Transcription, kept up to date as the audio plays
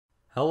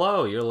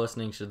Hello, you're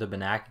listening to the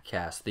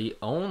Benakacast, the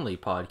only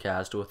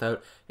podcast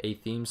without a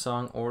theme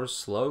song or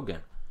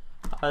slogan.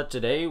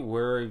 Today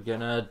we're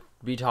gonna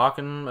be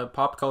talking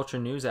pop culture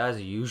news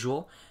as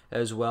usual,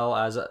 as well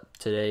as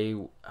today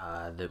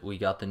that we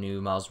got the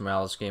new Miles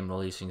Morales game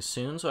releasing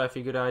soon. So I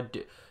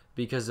figured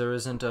because there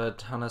isn't a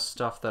ton of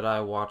stuff that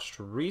I watched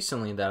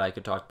recently that I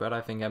could talk about.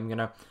 I think I'm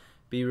gonna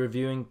be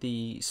reviewing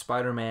the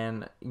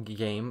Spider-Man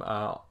game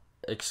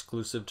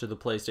exclusive to the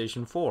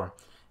PlayStation 4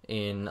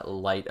 in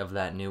light of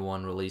that new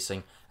one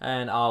releasing,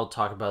 and I'll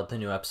talk about the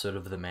new episode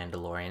of The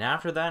Mandalorian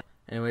after that.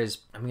 Anyways,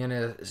 I'm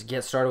gonna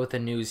get started with the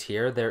news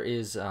here. There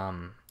is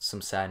some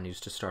sad news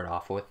to start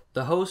off with.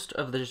 The host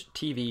of the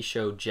TV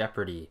show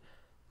Jeopardy,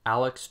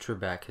 Alex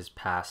Trebek, has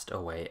passed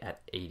away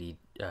at 80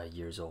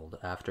 years old.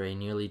 After a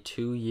nearly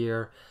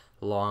 2-year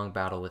long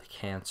battle with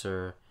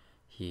cancer,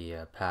 he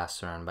passed,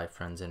 surrounded by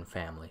friends and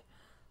family.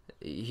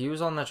 He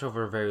was on that show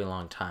for a very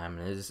long time,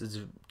 and it's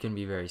going to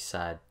be very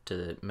sad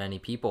to many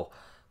people.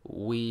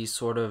 We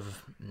sort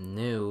of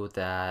knew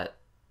that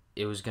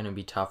it was going to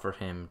be tough for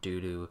him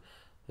due to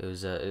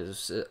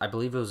I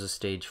believe it was a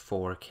stage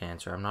 4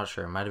 cancer. I'm not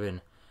sure. It might have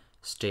been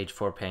stage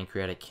 4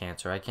 pancreatic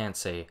cancer. I can't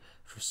say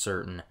for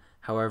certain.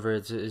 However,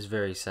 it's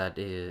very sad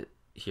to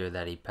hear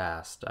that he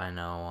passed. I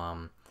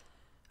know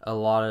a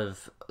lot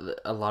of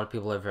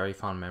people have very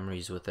fond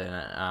memories with it.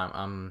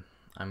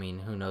 I mean,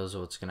 who knows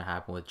what's going to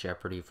happen with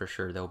Jeopardy? For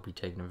sure, they'll be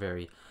taking a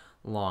very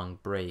long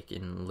break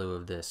in lieu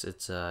of this.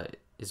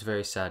 It's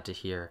very sad to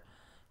hear.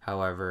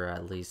 However,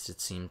 at least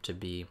it seemed to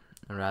be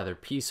rather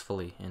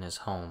peacefully in his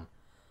home.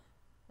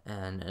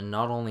 And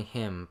not only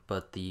him,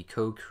 but the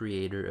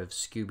co-creator of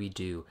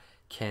Scooby-Doo,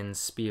 Ken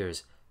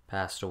Spears,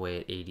 passed away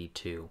at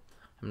 82.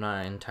 I'm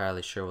not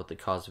entirely sure what the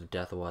cause of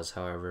death was.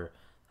 However,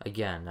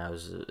 again, that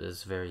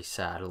was very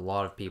sad. A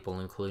lot of people,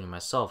 including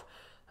myself,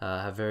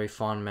 have very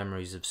fond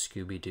memories of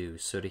Scooby-Doo.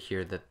 So to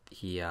hear that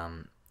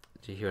one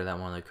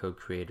of the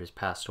co-creators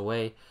passed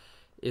away,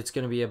 it's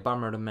going to be a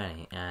bummer to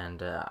many.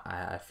 And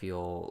I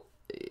feel,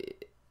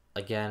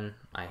 again,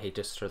 I hate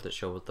to start the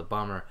show with the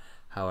bummer.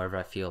 However,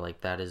 I feel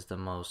like that is the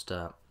most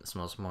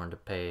important to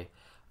pay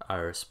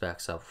our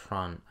respects up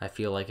front. I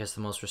feel like it's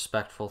the most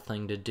respectful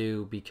thing to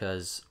do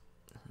because,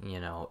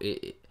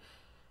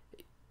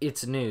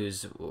 it's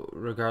news,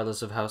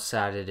 regardless of how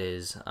sad it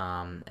is,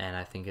 and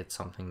I think it's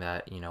something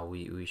that,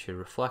 we should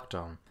reflect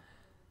on.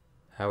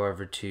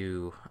 However,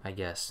 to, I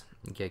guess,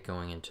 get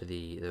going into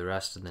the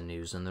rest of the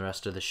news and the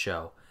rest of the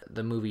show,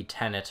 the movie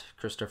Tenet,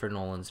 Christopher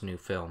Nolan's new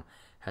film,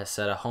 has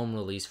set a home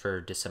release for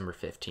December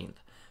 15th.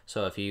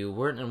 So if you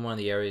weren't in one of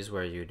the areas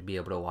where you'd be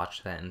able to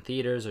watch that in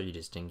theaters, or you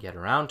just didn't get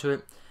around to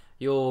it,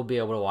 you'll be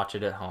able to watch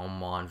it at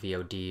home on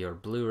VOD or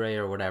Blu-ray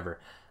or whatever.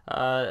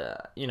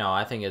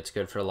 I think it's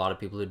good for a lot of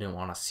people who didn't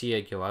want to see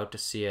it, go out to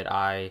see it.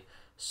 I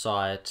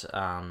saw it,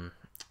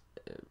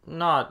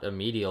 not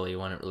immediately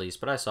when it released,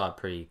 but I saw it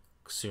pretty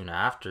soon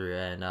after,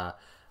 and I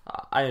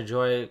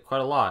enjoy it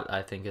quite a lot.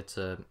 I think it's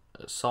a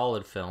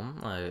solid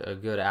film, a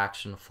good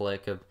action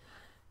flick,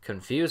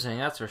 confusing,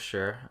 that's for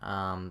sure,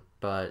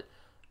 but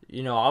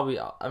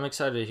I'm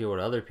excited to hear what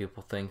other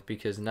people think,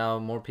 because now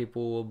more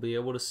people will be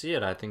able to see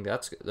it. I think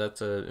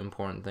that's an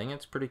important thing.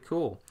 It's pretty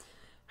cool.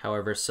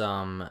 However,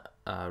 some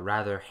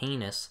rather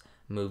heinous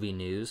movie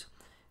news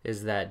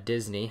is that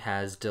Disney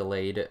has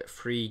delayed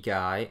Free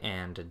Guy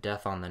and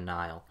Death on the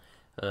Nile.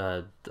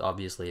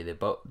 Obviously, they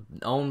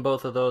own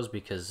both of those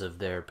because of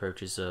their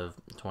purchase of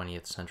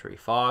 20th Century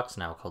Fox,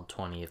 now called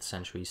 20th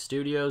Century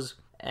Studios.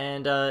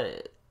 And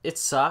it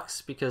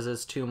sucks because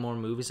it's 2 more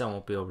movies I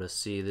won't be able to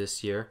see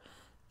this year.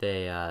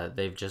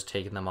 They've just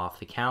taken them off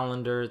the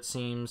calendar, it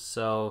seems.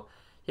 So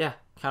yeah,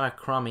 kind of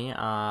crummy.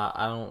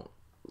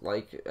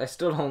 I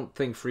still don't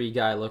think Free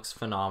Guy looks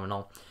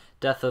phenomenal.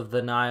 Death of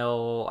the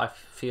Nile, I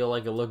feel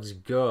like it looks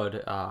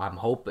good.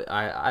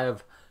 I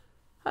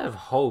have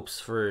hopes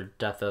for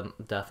Death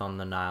on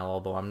the Nile,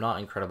 although I'm not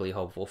incredibly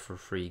hopeful for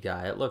Free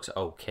Guy. It looks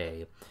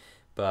okay,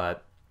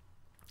 but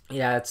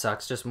yeah, it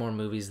sucks. Just more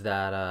movies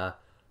that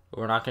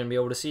we're not going to be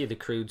able to see. The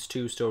Croods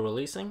 2 still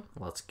releasing.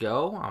 Let's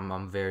go.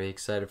 I'm very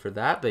excited for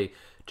that. They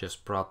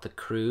just brought The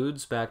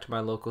Croods back to my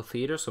local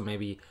theater, so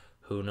maybe,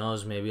 who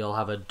knows, maybe I'll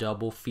have a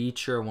double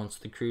feature once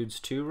The Croods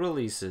 2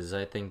 releases.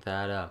 I think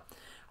that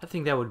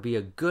would be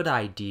a good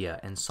idea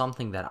and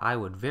something that I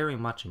would very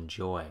much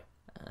enjoy.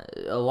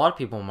 A lot of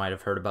people might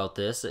have heard about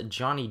this.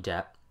 Johnny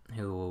Depp,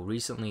 who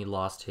recently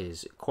lost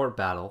his court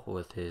battle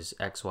with his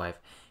ex-wife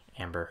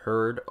Amber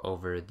Heard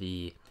over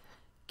the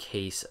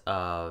case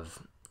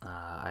of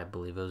I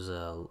believe it was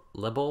a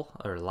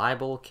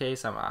libel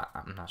case. I'm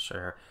not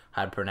sure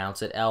how to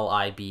pronounce it.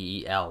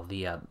 Libel.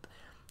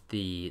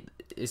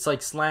 It's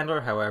like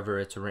slander. However,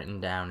 it's written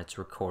down, it's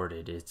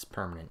recorded, it's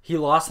permanent. He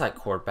lost that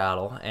court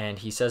battle, and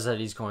he says that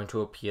he's going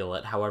to appeal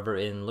it. However,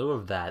 in lieu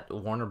of that,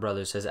 Warner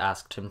Brothers has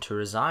asked him to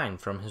resign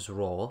from his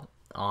role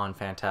on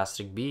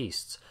Fantastic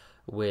Beasts,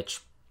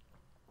 which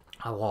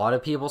a lot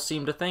of people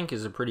seem to think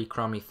is a pretty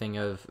crummy thing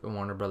of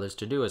Warner Brothers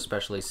to do,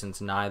 especially since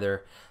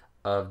neither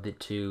of the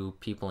 2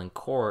 people in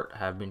court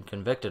have been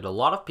convicted. A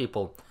lot of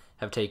people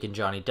have taken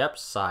Johnny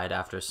Depp's side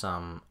after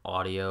some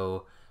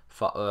audio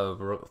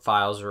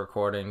files or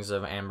recordings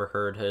of Amber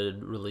Heard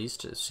had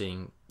released,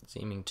 seeming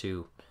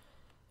to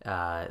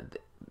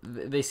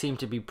they seem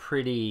to be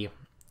pretty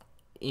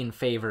in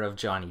favor of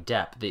Johnny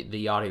Depp,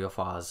 the audio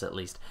files at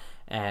least.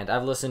 And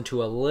I've listened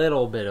to a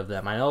little bit of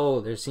them. I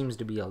know there seems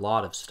to be a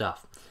lot of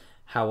stuff.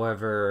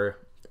 However,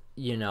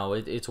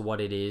 it's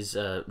what it is.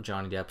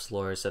 Johnny Depp's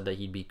lawyer said that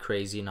he'd be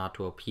crazy not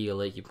to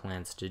appeal it. He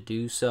plans to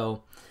do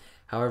so.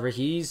 However,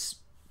 he's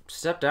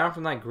stepped down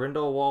from that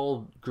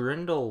Grindelwald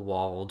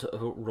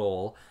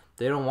role.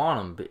 They don't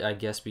want him, I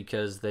guess,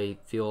 because they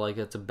feel like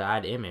it's a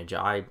bad image.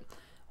 I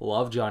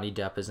love Johnny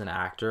Depp as an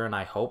actor, and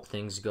I hope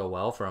things go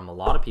well for him. A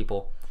lot of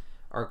people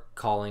are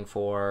calling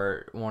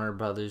for Warner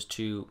Brothers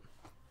to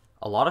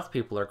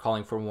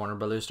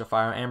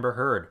fire Amber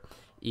Heard,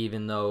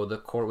 even though the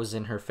court was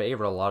in her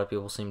favor. A lot of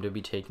people seem to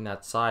be taking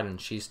that side,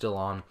 and she's still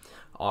on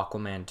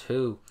Aquaman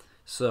 2.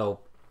 So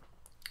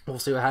we'll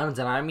see what happens.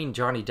 And I mean,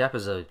 Johnny Depp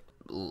is a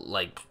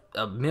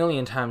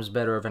million times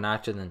better of an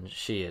actor than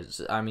she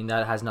is. I mean,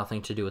 that has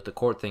nothing to do with the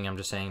court thing. I'm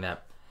just saying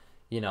that,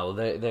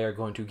 they're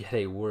going to get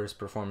a worse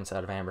performance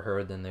out of Amber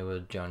Heard than they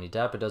would Johnny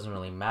Depp. It doesn't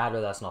really matter.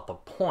 That's not the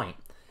point.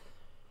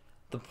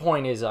 The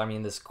point is, I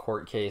mean, this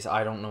court case,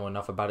 I don't know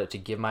enough about it to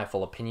give my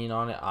full opinion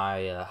on it.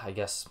 I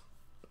guess,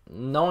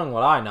 knowing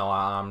what I know,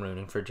 I'm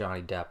rooting for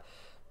Johnny Depp.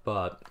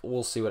 But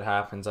we'll see what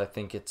happens. I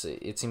think it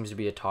seems to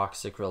be a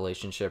toxic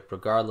relationship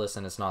regardless,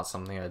 and it's not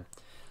something I'd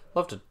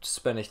love to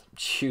spend a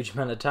huge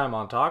amount of time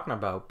on talking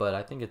about, but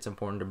I think it's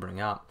important to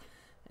bring up.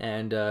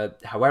 And,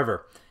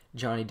 however,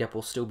 Johnny Depp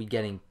will still be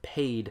getting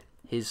paid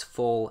his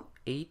full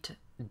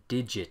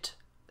 8-digit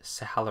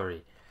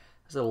salary.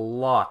 That's a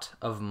lot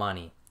of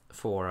money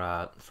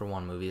for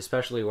one movie,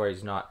 especially where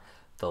he's not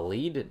the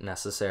lead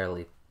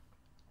necessarily.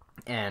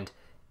 And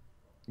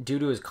due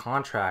to his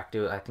contract,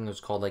 I think it was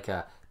called like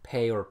a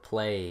pay or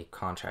play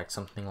contract,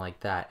 something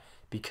like that.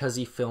 Because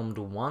he filmed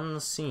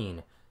one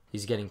scene,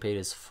 he's getting paid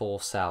his full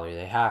salary.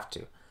 They have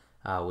to,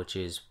 which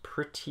is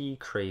pretty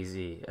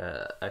crazy.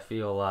 I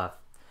feel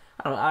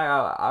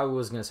I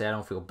was gonna say I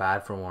don't feel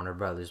bad for Warner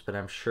Brothers, but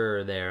I'm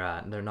sure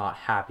they're not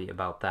happy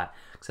about that.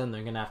 Because then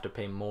they're gonna have to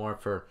pay more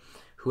for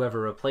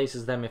whoever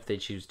replaces them if they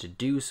choose to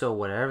do so.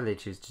 Whatever they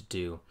choose to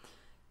do,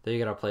 they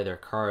gotta play their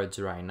cards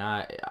right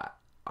now.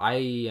 I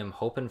am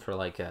hoping for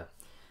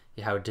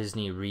how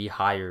Disney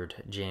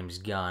rehired James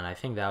Gunn. I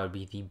think that would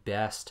be the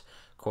best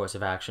course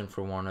of action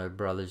for Warner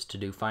Brothers to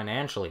do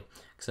financially,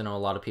 because I know a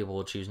lot of people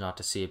will choose not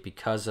to see it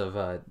because of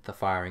the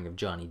firing of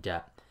Johnny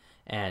Depp.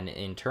 And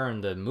in turn,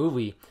 the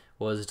movie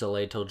was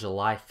delayed till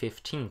July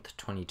 15th,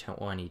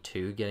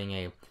 2022, getting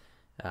a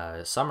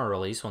summer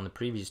release, when the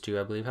previous two,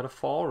 I believe, had a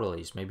fall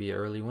release, maybe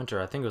early winter.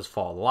 I think it was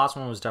fall. The last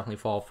one was definitely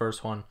fall.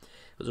 First one,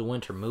 it was a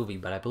winter movie,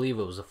 but I believe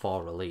it was a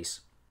fall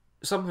release.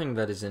 Something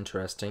that is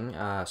interesting,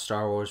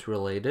 Star Wars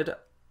related,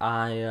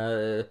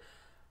 I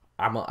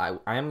am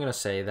going to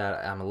say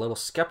that I'm a little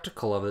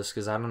skeptical of this,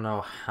 because I don't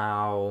know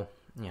how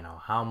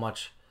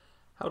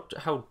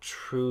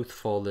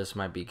truthful this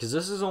might be, because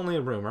this is only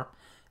a rumor,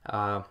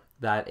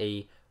 that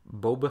a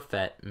Boba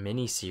Fett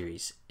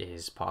miniseries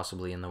is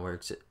possibly in the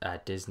works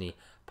at Disney,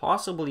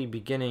 possibly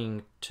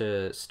beginning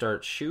to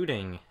start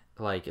shooting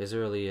as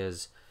early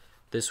as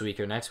this week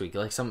or next week,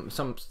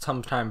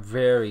 sometime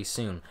very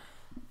soon.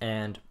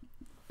 And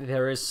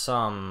there is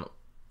some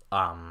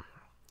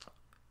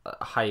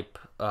hype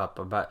up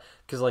about,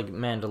 because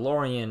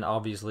Mandalorian,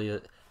 obviously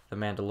the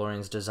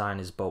Mandalorian's design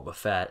is Boba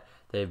Fett.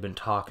 They've been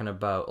talking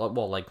about,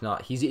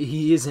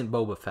 he isn't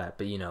Boba Fett,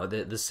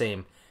 but the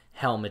same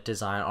helmet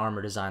design,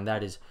 armor design,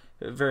 that is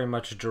very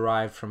much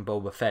derived from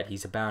Boba Fett.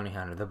 He's a bounty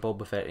hunter. The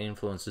Boba Fett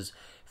influence is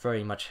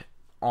very much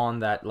on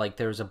that.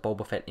 There's a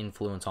Boba Fett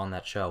influence on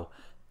that show.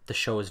 The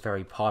show is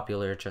very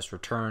popular. It just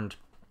returned.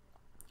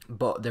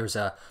 But there's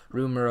a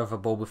rumor of a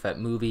Boba Fett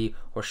movie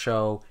or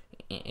show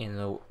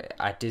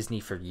at Disney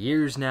for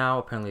years now.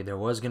 Apparently there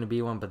was going to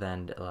be one, but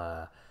then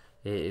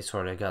it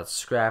sort of got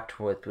scrapped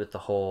with the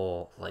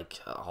whole,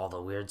 all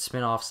the weird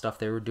spin-off stuff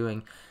they were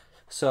doing.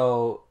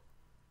 So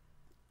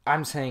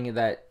I'm saying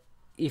that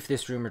if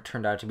this rumor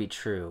turned out to be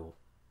true,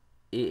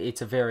 I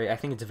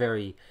think it's a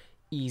very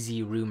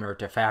easy rumor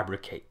to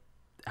fabricate.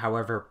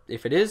 However,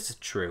 if it is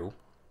true,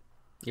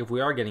 if we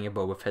are getting a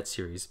Boba Fett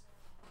series,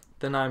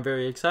 then I'm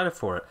very excited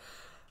for it.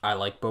 I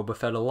like Boba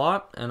Fett a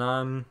lot,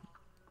 and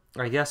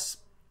I guess,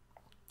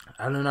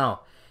 I don't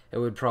know, it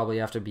would probably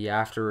have to be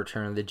after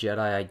Return of the Jedi,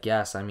 I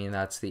guess. I mean,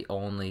 that's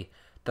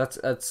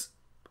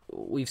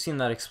we've seen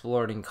that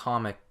explored in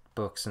comic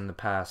books in the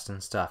past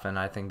and stuff, and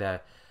I think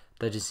that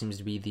just seems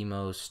to be the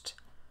most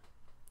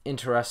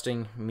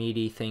interesting,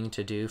 meaty thing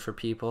to do for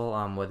people.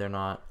 Whether or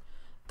not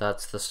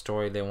that's the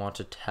story they want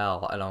to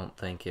tell, I don't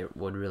think it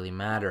would really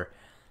matter.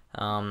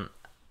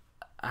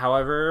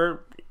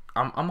 However,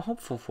 I'm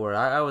hopeful for it.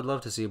 I would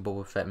love to see a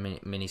Boba Fett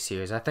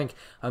mini-series. I think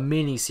a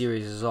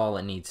mini-series is all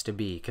it needs to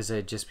be, because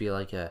it'd just be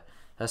like a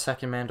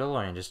second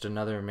Mandalorian, just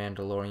another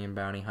Mandalorian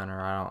bounty hunter.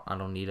 I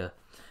don't need a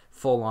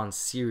full-on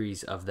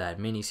series of that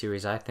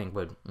mini-series, I think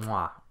would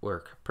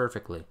work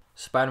perfectly.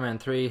 Spider-Man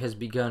 3 has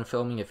begun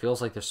filming. It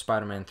feels like there's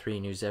Spider-Man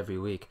 3 news every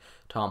week.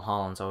 Tom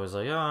Holland's always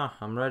like,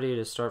 I'm ready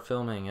to start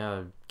filming.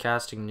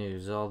 Casting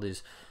news, all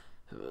these.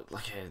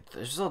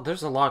 There's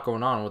a lot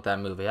going on with that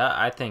movie.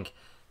 I think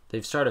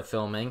they've started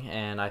filming,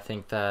 and I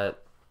think that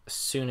as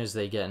soon as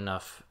they get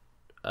enough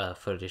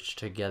footage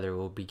together,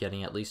 we'll be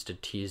getting at least a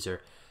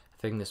teaser.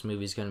 I think this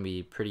movie's going to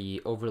be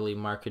pretty overly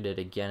marketed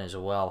again as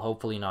well.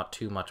 Hopefully not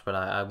too much, but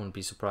I wouldn't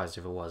be surprised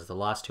if it was. The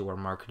last two were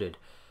marketed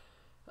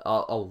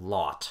a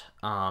lot.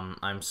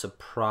 I'm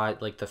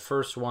surprised. Like the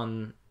first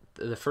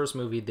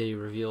movie, they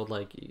revealed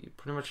like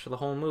pretty much the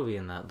whole movie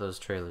in those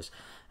trailers.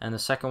 And the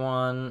second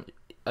one,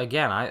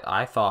 again,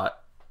 I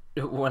thought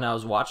when I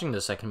was watching the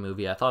second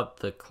movie, I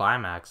thought the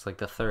climax, like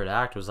the third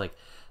act, was like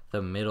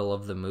the middle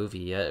of the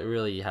movie. It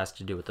really has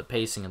to do with the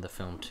pacing of the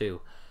film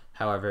too.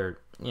 However,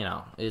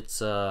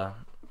 it's I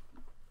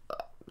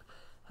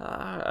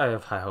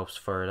have high hopes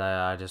for it.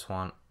 I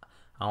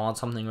want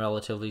something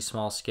relatively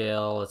small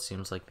scale. It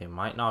seems like they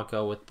might not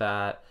go with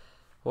that.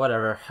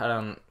 Whatever. I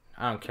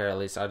don't care. At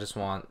least I just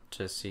want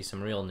to see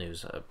some real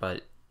news.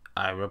 But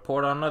I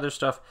report on other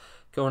stuff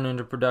going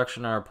into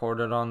production. I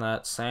reported on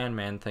that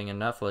Sandman thing in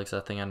Netflix.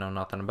 I think I know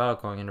nothing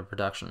about going into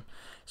production.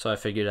 So I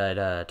figured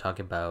I'd talk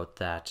about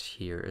that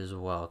here as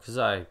well.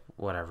 Because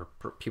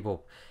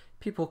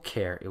people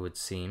care, it would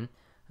seem.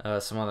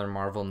 Some other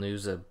Marvel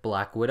news.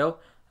 Black Widow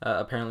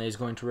apparently is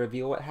going to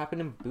reveal what happened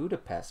in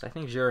Budapest. I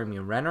think Jeremy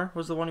Renner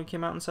was the one who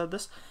came out and said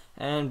this.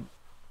 And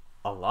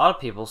a lot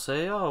of people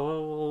say,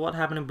 what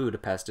happened in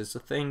Budapest is the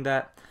thing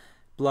that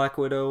Black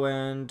Widow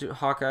and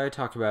Hawkeye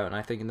talk about, and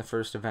I think in the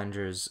first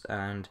Avengers.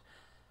 And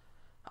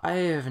I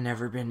have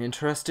never been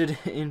interested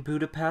in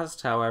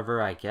Budapest.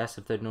 However, I guess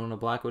if they're doing a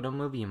Black Widow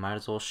movie, you might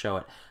as well show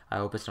it. I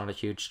hope it's not a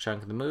huge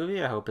chunk of the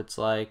movie. I hope it's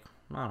like,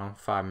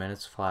 5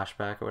 minutes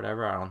flashback or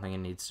whatever. I don't think it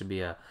needs to be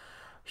a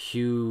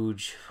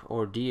huge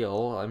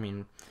ordeal. I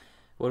mean,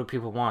 what do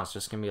people want? It's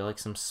just gonna be like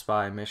some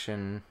spy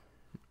mission.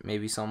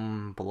 Maybe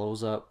something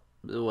blows up.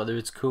 Whether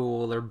it's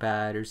cool or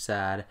bad or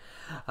sad,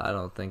 I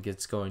don't think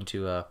it's going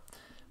to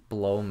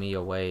blow me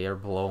away or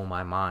blow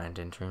my mind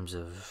in terms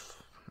of,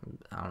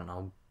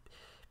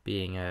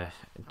 being a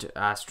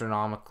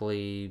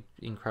astronomically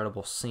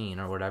incredible scene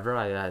or whatever.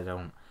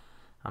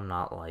 I'm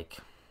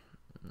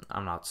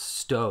not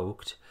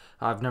stoked.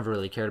 I've never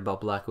really cared about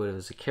Black Widow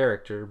as a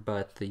character,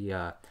 but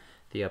the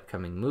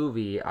upcoming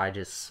movie,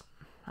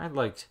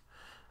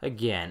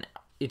 again,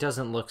 it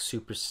doesn't look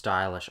super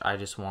stylish. I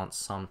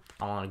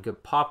want a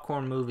good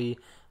popcorn movie.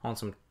 I want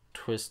some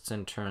twists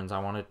and turns. I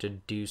want it to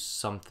do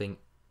something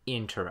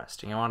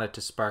interesting. I want it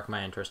to spark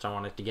my interest. I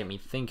want it to get me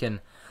thinking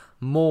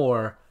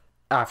more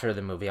after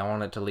the movie. I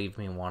want it to leave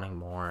me wanting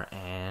more,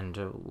 and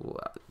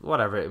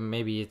whatever.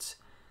 Maybe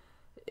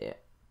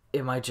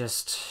it might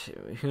just,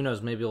 who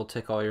knows, maybe it'll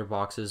tick all your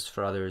boxes.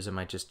 For others, it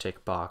might just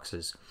tick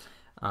boxes.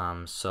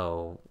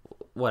 So,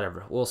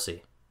 whatever, we'll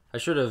see. I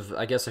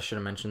guess I should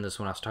have mentioned this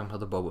when I was talking about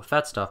the Boba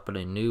Fett stuff, but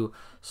a new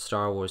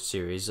Star Wars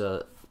series,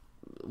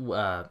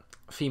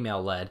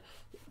 female-led,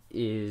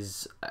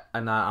 is,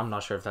 and I'm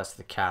not sure if that's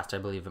the cast. I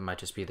believe it might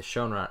just be the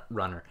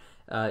showrunner.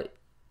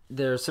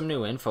 There's some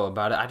new info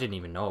about it. I didn't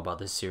even know about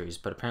this series,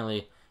 but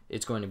apparently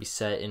it's going to be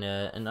set in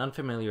an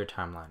unfamiliar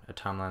timeline, a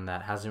timeline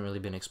that hasn't really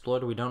been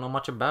explored, we don't know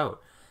much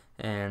about.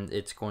 And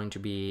it's going to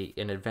be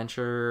an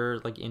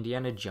adventure like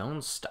Indiana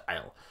Jones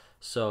style.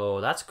 So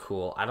that's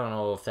cool. I don't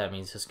know if that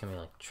means it's going to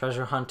be like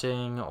treasure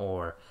hunting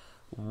or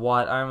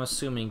what. I'm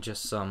assuming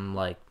just some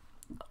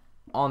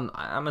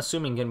I'm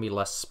assuming going to be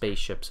less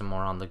spaceships and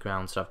more on the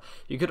ground stuff.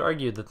 You could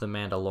argue that The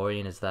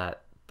Mandalorian is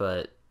that,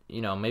 but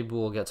maybe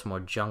we'll get some more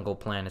jungle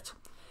planets.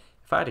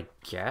 If I had to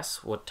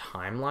guess what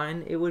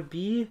timeline it would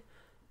be,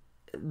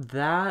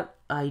 that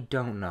I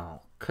don't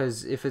know,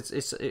 because if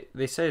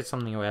they say it's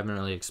something we haven't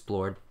really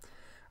explored,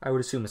 I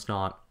would assume it's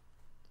not.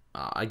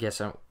 I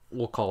guess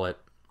we'll call it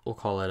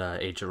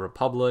Age of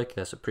Republic.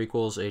 That's the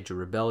prequels. Age of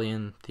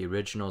Rebellion, the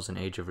originals, and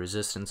Age of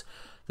Resistance,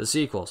 the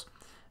sequels.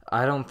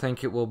 I don't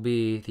think it will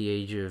be the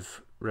Age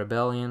of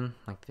Rebellion,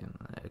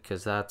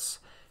 because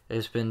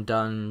it's been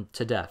done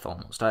to death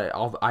almost.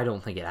 I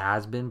don't think it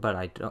has been,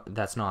 but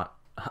that's not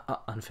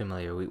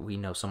unfamiliar. We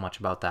know so much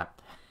about that.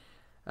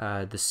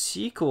 The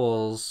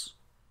sequels,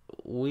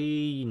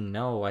 we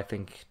know, I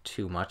think,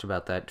 too much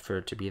about that for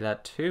it to be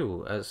that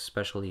too,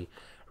 especially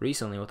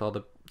recently with all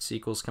the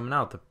sequels coming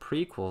out. The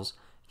prequels,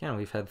 again,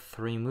 we've had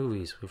 3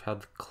 movies. We've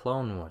had the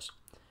Clone Wars.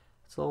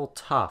 It's a little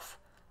tough.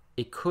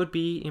 It could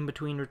be in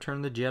between Return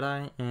of the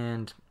Jedi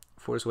and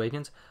Force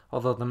Awakens,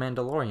 although The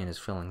Mandalorian is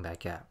filling that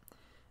gap.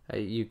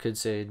 You could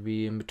say it'd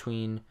be in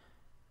between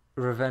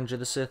Revenge of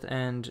the Sith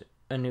and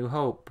A New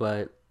Hope,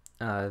 but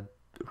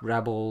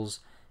Rebels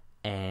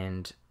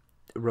and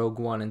Rogue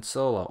One and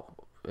Solo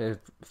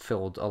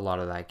filled a lot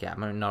of that gap.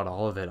 I mean, not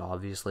all of it,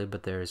 obviously,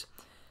 but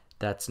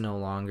that's no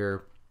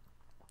longer.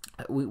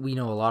 We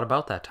know a lot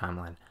about that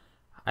timeline.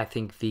 I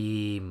think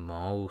the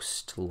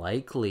most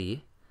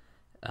likely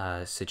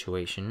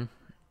situation,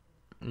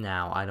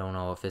 now I don't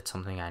know if it's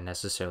something I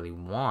necessarily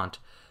want,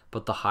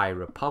 but the High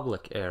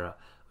Republic era,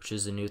 which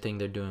is a new thing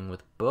they're doing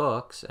with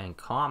books and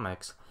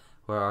comics,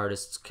 where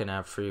artists can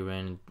have free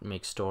reign and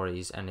make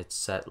stories, and it's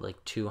set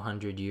like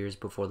 200 years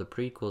before the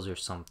prequels or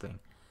something.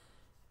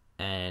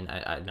 And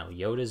I know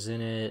Yoda's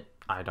in it.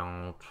 I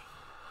don't...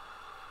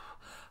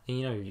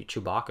 You know,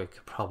 Chewbacca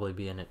could probably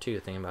be in it too,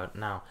 thinking about it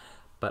now.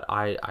 But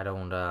I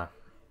don't...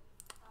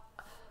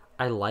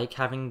 I like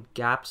having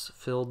gaps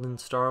filled in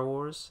Star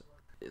Wars.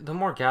 The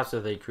more gaps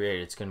that they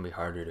create, it's going to be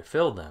harder to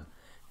fill them.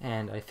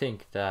 And I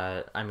think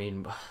that, I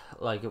mean,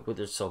 like,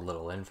 there's so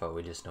little info,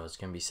 we just know it's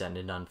going to be set in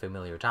an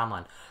unfamiliar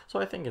timeline. So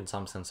I think in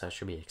some sense that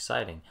should be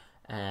exciting.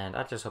 And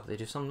I just hope they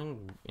do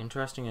something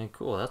interesting and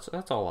cool.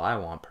 That's all I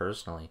want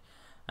personally.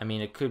 I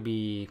mean, it could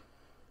be,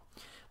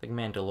 like,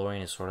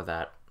 Mandalorian is sort of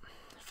that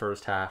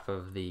first half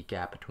of the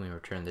gap between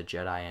Return of the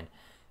Jedi and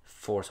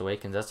Force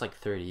Awakens. That's like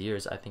 30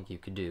 years. I think you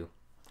could do,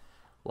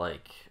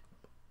 like,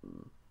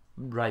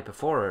 right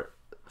before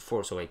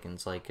Force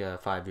Awakens, like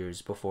 5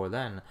 years before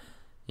then.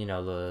 You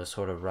know, the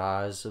sort of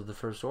rise of the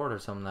First Order,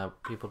 something that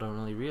people don't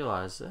really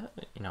realize.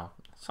 You know,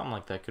 something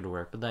like that could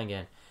work. But then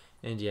again,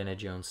 Indiana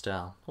Jones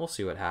style. We'll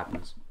see what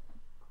happens.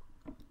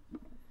 And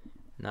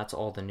that's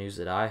all the news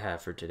that I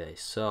have for today.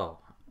 So,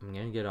 I'm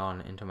going to get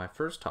on into my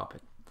first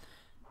topic.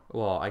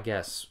 Well, I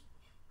guess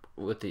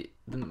with the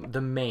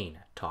main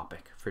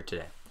topic for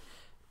today.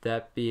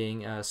 That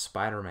being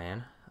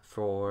Spider-Man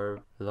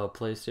for the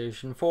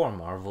PlayStation 4,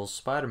 Marvel's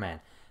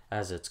Spider-Man,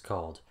 as it's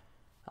called.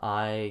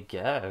 I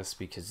guess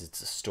because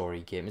it's a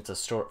story game.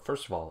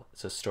 First of all,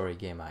 it's a story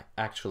game I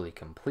actually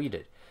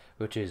completed,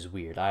 which is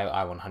weird. I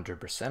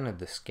 100%ed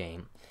this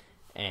game,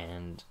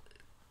 and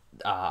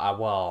I've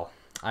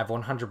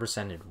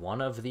 100%ed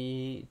one of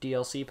the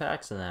DLC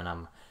packs, and then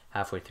I'm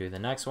halfway through the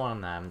next one,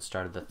 and I haven't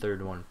started the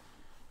third one.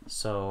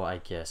 So I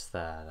guess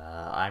that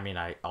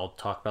I'll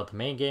talk about the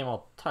main game.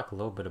 I'll talk a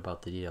little bit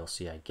about the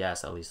DLC, I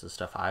guess, at least the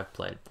stuff I've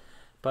played.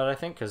 But I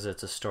think because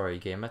it's a story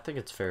game, I think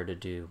it's fair to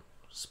do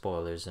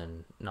spoilers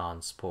and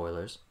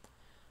non-spoilers.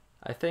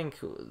 I think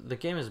the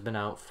game has been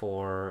out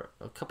for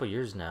a couple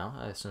years now,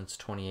 since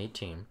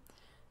 2018,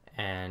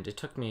 and it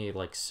took me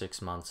like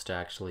 6 months to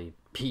actually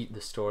beat the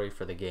story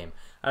for the game.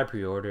 I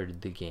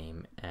pre-ordered the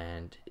game,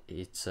 and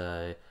it's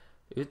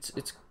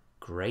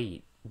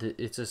great.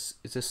 It's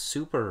a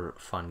super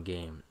fun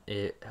game.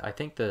 I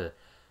think the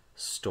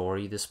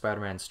story, the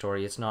Spider-Man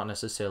story, it's not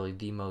necessarily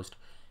the most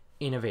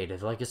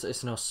innovative. Like,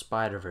 it's no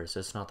Spider-Verse.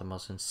 It's not the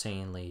most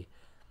insanely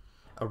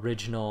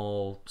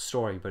original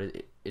story,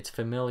 but it's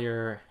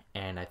familiar,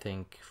 and I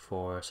think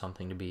for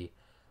something to be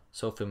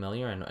so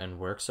familiar and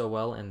work so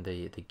well in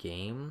the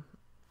game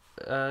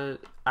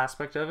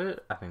aspect of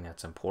it, I think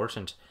that's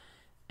important.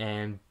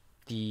 And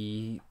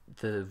the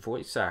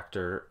voice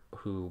actor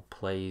who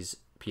plays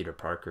Peter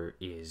Parker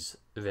is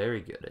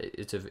very good.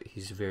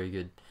 He's a very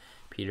good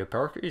Peter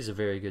Parker. He's a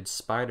very good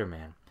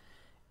Spider-Man,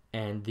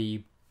 and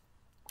the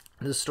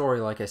story,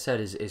 like I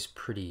said, is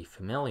pretty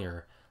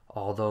familiar.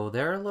 Although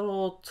there are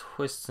little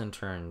twists and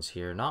turns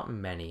here, not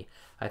many.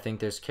 I think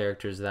there's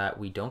characters that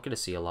we don't get to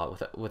see a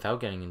lot without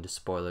getting into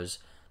spoilers.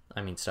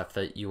 I mean, stuff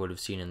that you would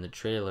have seen in the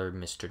trailer.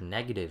 Mr.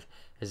 Negative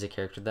is a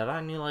character that I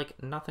knew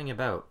like nothing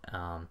about.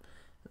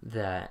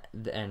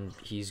 And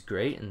he's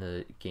great in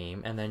the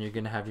game. And then you're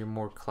gonna have your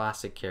more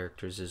classic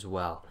characters as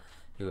well.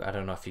 Who, I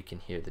don't know if you can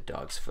hear the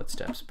dog's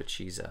footsteps, but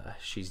she's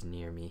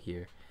near me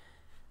here.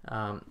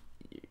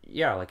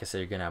 Yeah, like I said,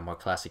 you're gonna have more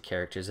classic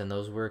characters, and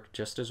those work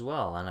just as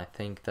well. And I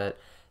think that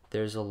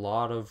there's a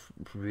lot of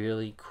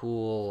really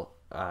cool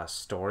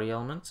story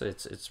elements.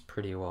 It's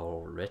pretty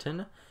well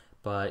written,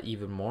 but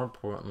even more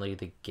importantly,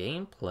 the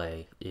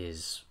gameplay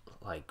is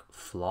like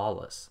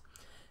flawless.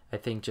 I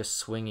think just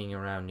swinging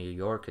around New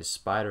York as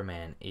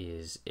Spider-Man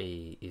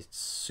it's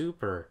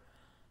super.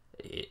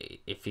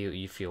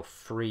 You feel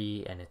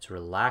free, and it's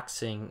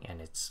relaxing,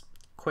 and it's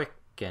quick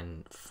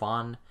and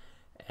fun.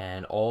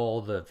 And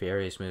all the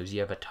various moves, you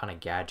have a ton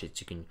of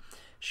gadgets. You can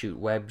shoot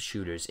web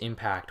shooters,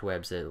 impact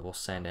webs that will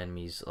send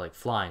enemies like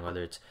flying,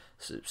 whether it's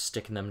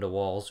sticking them to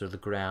walls or the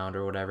ground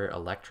or whatever.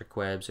 Electric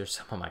webs are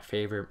some of my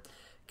favorite.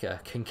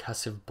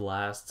 Concussive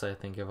blasts, I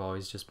think, have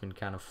always just been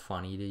kind of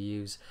funny to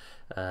use.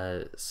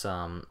 There's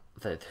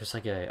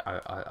like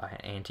a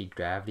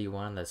anti-gravity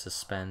one that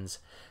suspends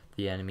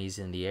the enemies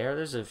in the air.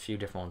 There's a few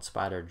different ones.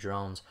 Spider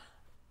drones.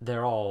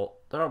 They're all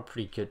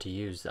pretty good to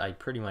use. I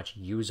pretty much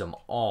use them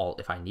all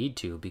if I need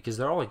to, because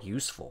they're all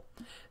useful.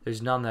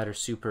 There's none that are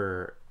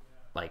super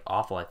like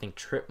awful. I think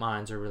trip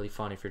mines are really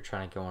fun if you're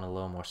trying to go on a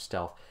little more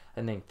stealth.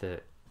 I think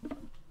the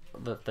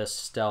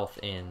stealth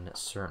in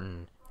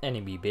certain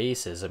enemy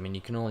bases, I mean,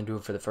 you can only do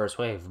it for the first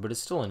wave, but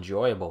it's still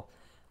enjoyable.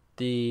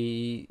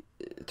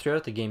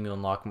 Throughout the game, you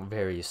unlock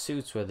various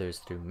suits, whether it's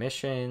through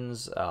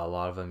missions. A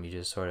lot of them you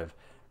just sort of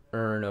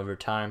earn over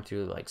time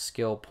through like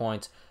skill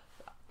points.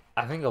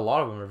 I think a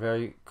lot of them are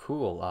very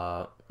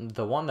cool.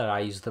 The one that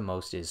I use the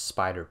most is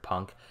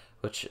Spider-Punk,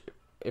 which,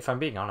 if I'm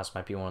being honest,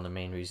 might be one of the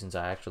main reasons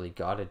I actually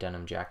got a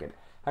denim jacket.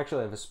 I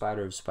actually have a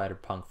spider of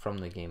Spider-Punk from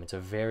the game. It's a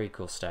very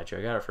cool statue.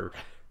 I got it for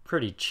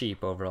pretty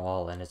cheap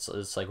overall, and it's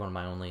like one of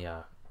my only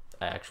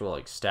actual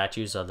like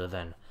statues other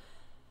than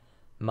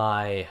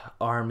my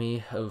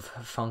army of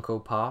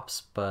Funko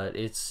Pops, but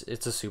it's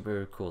a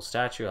super cool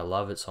statue. I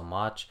love it so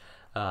much.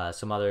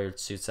 Some other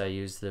suits I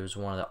used, there was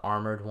one of the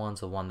armored ones,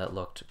 the one that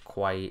looked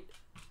quite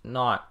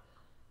not.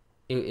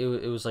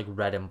 It was like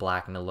red and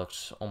black, and it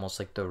looked almost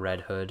like the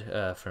Red Hood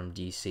from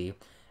DC,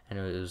 and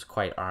it was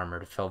quite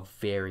armored. It felt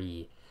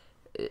very.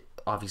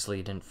 Obviously,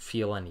 it didn't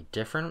feel any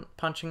different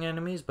punching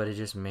enemies, but it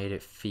just made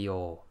it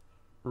feel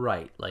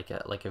right, like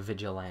a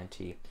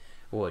vigilante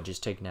would,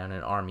 just taking down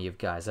an army of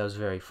guys. That was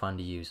very fun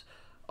to use.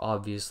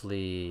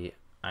 Obviously,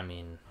 I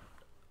mean,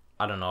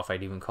 I don't know if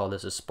I'd even call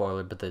this a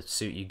spoiler, but the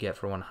suit you get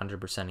for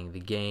 100%ing the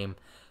game,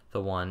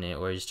 the one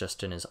where he's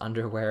just in his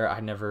underwear, I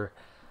never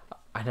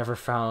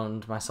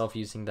found myself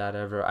using that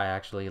ever. I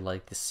actually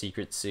like the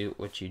secret suit,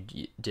 which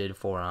you did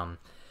for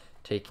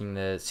taking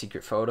the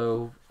secret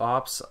photo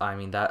ops. I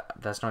mean,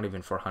 that's not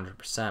even for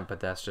 100%,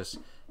 but that's just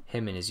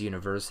him in his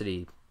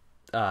university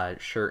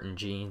shirt and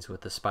jeans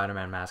with the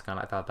Spider-Man mask on.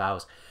 I thought that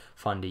was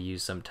fun to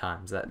use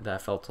sometimes.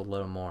 That felt a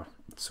little more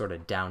sort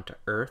of down to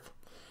earth.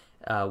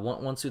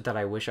 One suit that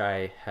I wish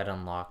I had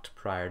unlocked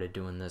prior to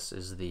doing this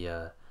is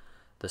the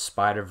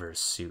Spider-Verse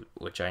suit,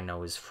 which I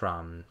know is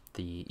from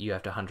you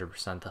have to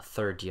 100% the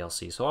third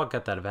DLC. So I'll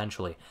get that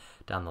eventually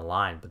down the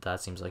line, but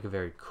that seems like a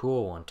very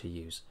cool one to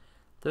use.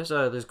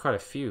 There's quite a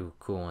few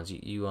cool ones.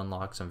 You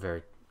unlock some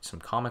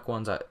comic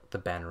ones. The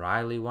Ben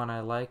Reilly one I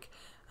like.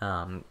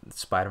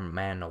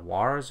 Spider-Man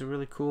Noir is a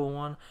really cool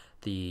one.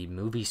 The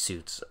movie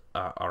suits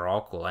are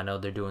all cool. I know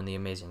they're doing the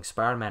Amazing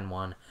Spider-Man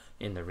one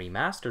in the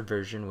remastered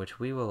version, which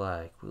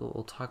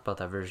we'll talk about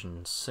that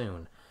version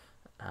soon.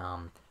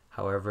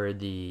 However,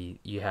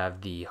 you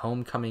have the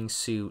Homecoming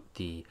suit,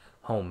 the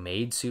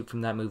homemade suit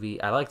from that movie.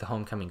 I like the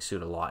Homecoming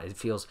suit a lot. It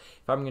feels,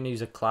 if I'm going to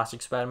use a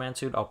classic Spider-Man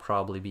suit, I'll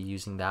probably be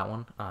using that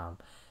one.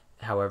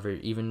 However,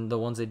 even the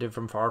ones they did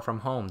from Far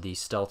From Home, the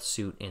stealth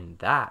suit in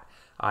that,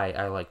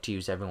 I like to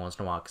use every once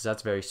in a while, because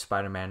that's very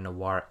Spider-Man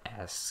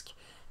Noir-esque.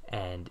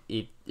 And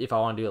if I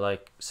want to do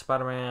like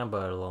Spider-Man,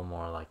 but a little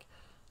more like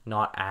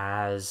not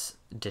as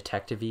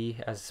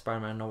detective-y as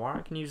Spider-Man Noir,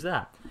 I can use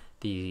that.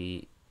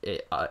 The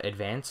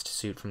advanced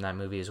suit from that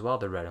movie as well,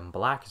 the red and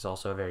black, is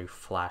also a very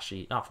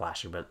flashy, not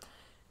flashy, but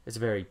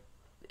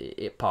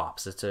it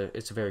pops. It's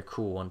a very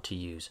cool one to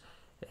use.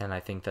 And I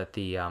think that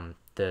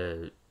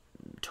the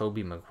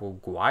Tobey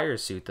Maguire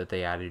suit that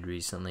they added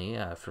recently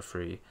for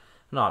free,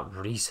 not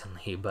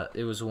recently, but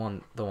it was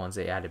the ones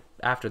they added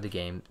after the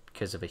game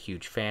because of a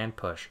huge fan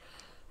push.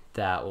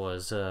 That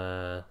was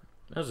a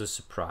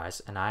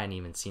surprise, and I hadn't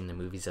even seen the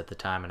movies at the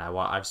time, and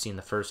I've seen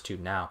the first two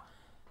now,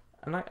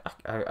 and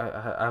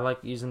I like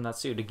using that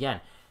suit again.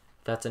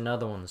 That's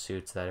another one of the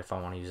suits that if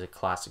I want to use a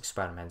classic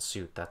Spider-Man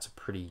suit, that's a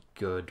pretty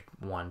good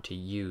one to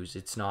use.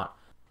 It's not.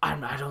 I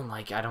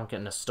don't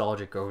get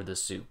nostalgic over the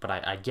suit, but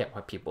I get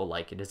why people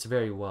like it. It's a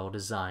very well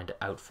designed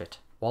outfit.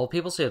 While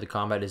people say the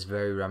combat is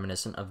very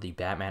reminiscent of the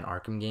Batman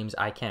Arkham games,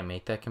 I can't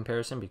make that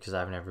comparison because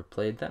I've never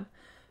played them.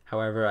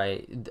 However,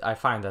 I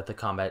find that the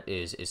combat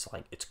is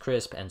it's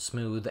crisp and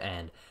smooth,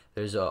 and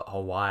there's a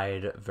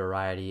wide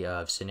variety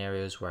of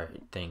scenarios where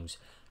things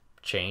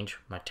change,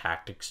 my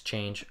tactics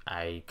change,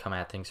 I come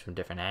at things from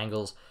different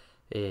angles.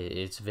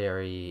 It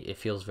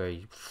feels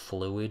very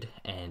fluid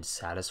and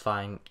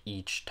satisfying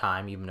each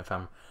time. Even if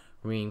I'm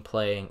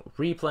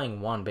replaying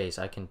one base,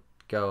 I can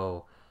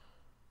go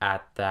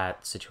at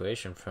that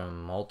situation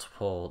from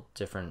multiple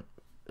different,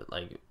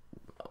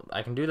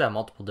 I can do that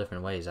multiple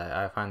different ways.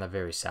 I find that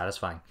very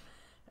satisfying,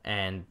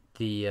 and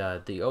the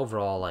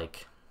overall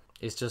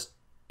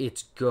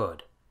it's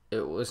good.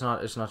 It's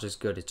not just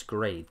good. It's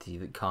great.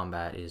 The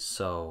combat is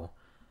so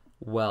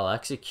well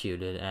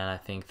executed, and I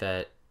think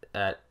that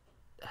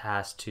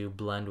has to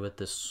blend with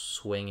the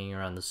swinging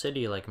around the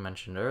city, like I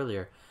mentioned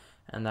earlier,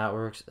 and that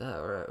works.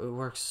 It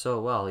works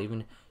so well.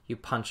 Even you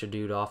punch a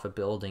dude off a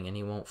building and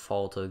he won't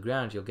fall to the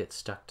ground. You'll get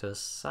stuck to the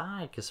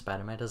side because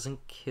Spider-Man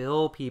doesn't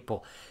kill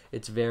people.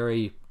 It's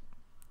very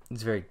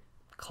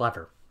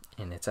clever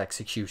in its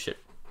execution.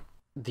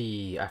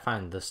 I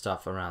find the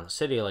stuff around the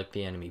city, like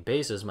the enemy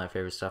bases, my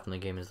favorite stuff in the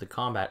game is the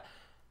combat.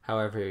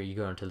 However, you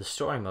go into the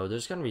story mode,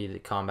 there's going to be the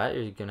combat,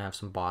 you're going to have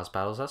some boss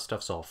battles, that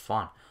stuff's all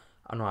fun.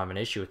 I don't have an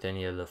issue with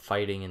any of the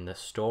fighting in the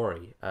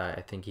story.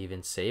 I think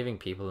even saving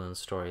people in the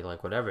story,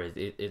 like whatever,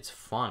 it's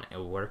fun, it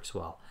works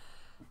well.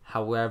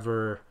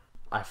 However,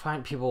 I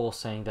find people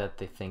saying that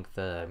they think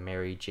the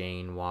Mary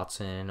Jane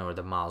Watson or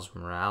the Miles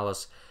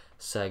Morales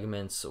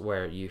segments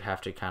where you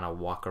have to kind of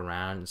walk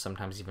around and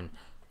sometimes even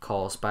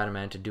call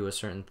Spider-Man to do a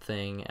certain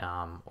thing,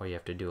 or you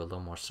have to do a little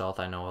more stealth.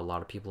 I know a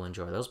lot of people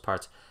enjoy those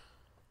parts.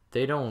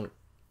 They don't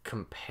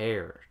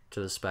compare to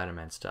the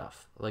Spider-Man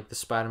stuff. Like the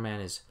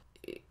Spider-Man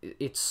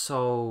it's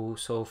so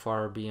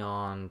far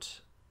beyond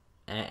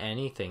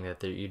anything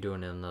that you're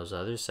doing in those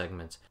other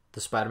segments. The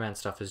Spider-Man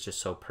stuff is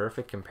just so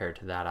perfect compared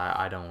to that.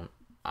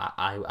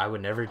 I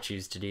would never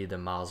choose to do the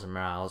Miles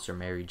Morales or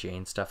Mary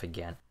Jane stuff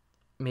again.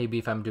 Maybe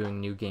if I'm doing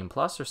New Game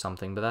Plus or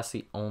something, but that's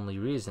the only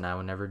reason. I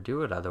would never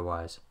do it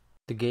otherwise.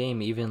 The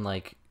game, even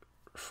like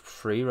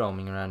free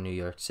roaming around New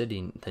York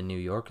City, the New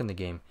York in the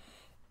game,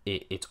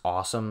 it's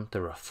awesome.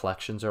 The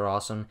reflections are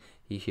awesome.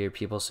 You hear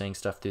people saying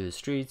stuff through the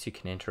streets. You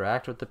can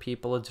interact with the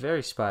people. It's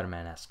very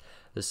Spider-Man-esque.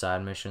 The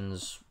side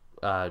missions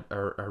are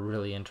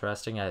really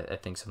interesting. I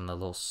think some of the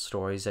little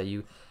stories that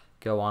you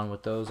go on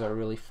with those are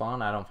really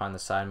fun. I don't find the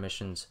side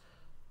missions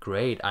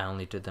great. I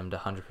only did them to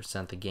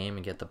 100% the game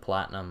and get the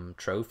platinum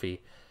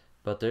trophy.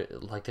 But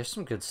there's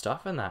some good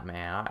stuff in that,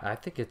 man. I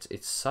think it's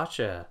such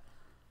a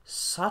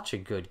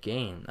good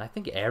game. I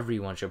think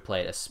everyone should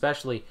play it,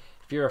 especially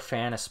if you're a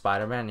fan of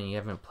Spider-Man and you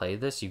haven't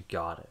played this, you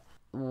got it.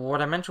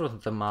 What I mentioned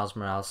with the Miles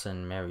Morales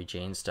and Mary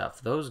Jane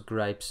stuff, those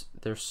gripes,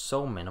 they're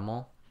so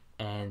minimal,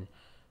 and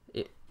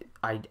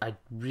I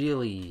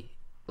really,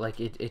 like,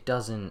 it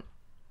doesn't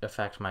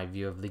affect my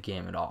view of the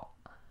game at all.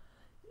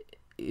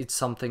 It's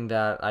something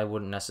that I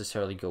wouldn't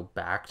necessarily go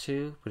back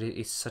to, but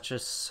it's such a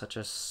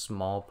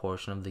small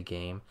portion of the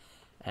game,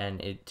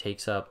 and it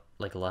takes up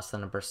like less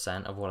than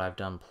 1% of what I've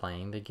done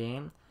playing the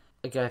game.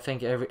 Like, I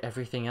think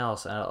everything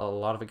else, a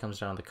lot of it comes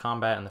down to the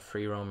combat and the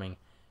free roaming.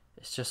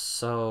 It's just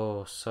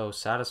so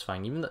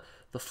satisfying. Even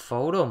the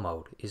photo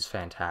mode is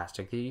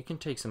fantastic. You can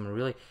take some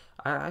really.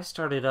 I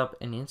started up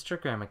an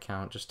Instagram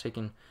account just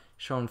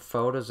showing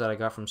photos that I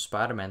got from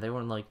Spider-Man. They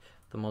weren't like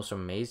the most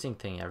amazing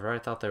thing ever. I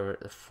thought they were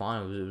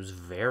fun. It was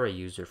very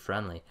user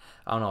friendly.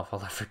 I don't know if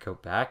I'll ever go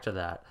back to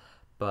that,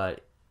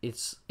 but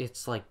it's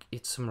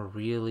some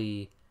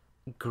really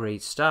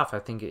great stuff. I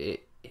think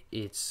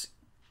it's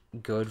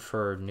good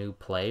for new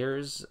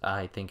players.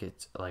 I think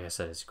it's, like I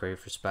said, it's great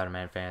for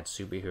Spider-Man fans,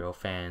 superhero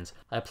fans.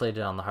 I played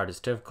it on the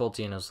hardest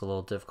difficulty, and it was a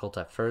little difficult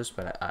at first,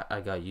 but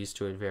I got used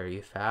to it very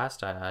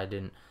fast. I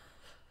didn't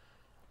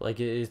like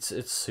it.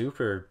 It's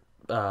super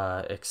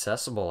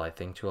accessible, I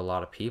think, to a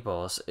lot of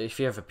people. If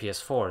you have a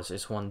PS4,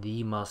 it's one of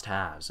the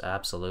must-haves.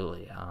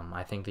 Absolutely.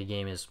 I think the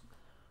game is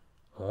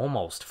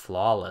almost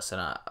flawless,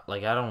 and I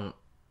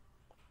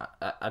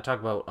talk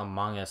about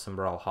Among Us and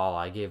Brawlhalla.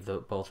 I gave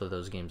both of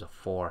those games a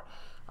 4.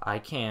 I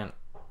can't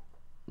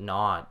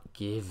not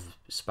give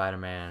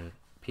Spider-Man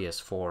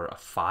PS4 a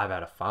 5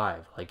 out of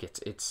 5. Like,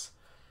 it's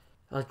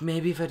like,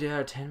 maybe if I did it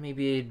out of 10,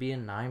 maybe it'd be a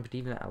 9, but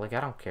even like,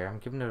 I don't care. I'm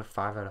giving it a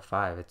 5 out of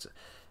 5. It's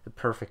the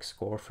perfect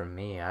score for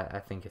me. I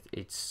think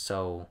it's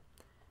so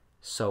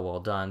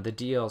well done. The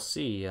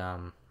DLC,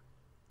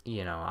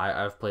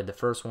 I've played the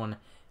first one,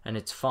 and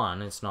it's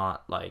fun. It's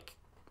not like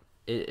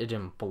it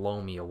didn't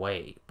blow me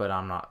away, but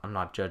I'm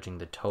not judging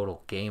the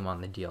total game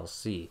on the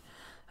DLC.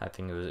 I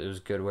think it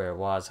was good where it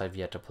was. I've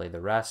yet to play the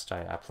rest.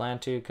 I plan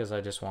to, because I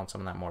just want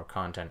some of that more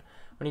content.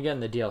 When you get in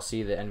the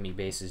DLC, the enemy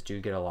bases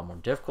do get a lot more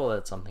difficult.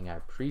 That's something I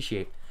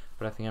appreciate.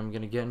 But I think I'm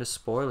going to get into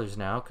spoilers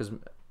now, because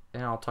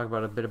I'll talk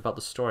about a bit about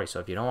the story. So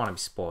if you don't want to be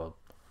spoiled,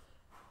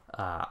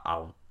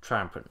 I'll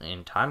try and put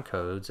in time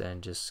codes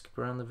and just skip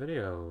around the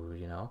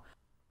video,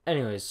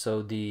 Anyways,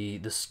 so the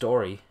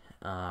story,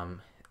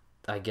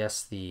 I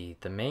guess the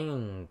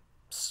main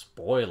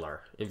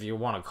spoiler, if you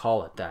want to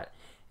call it that,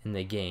 in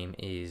the game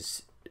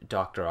is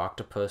Dr.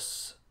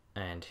 Octopus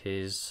and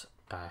his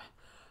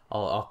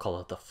I'll call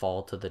it the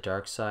fall to the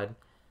dark side.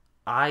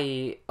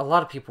 A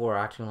lot of people were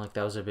acting like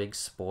that was a big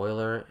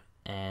spoiler,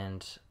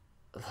 and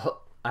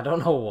I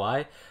don't know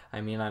why.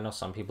 I mean, I know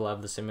some people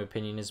have the same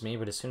opinion as me,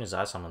 but as soon as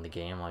I saw him in the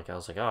game, like, I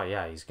was like, oh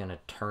yeah, he's gonna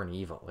turn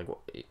evil. Like,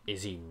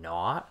 is he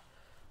not?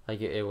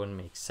 Like, it wouldn't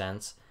make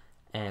sense.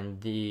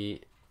 And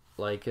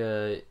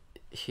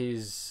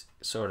his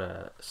sort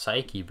of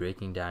psyche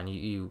breaking down,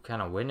 you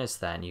kind of witness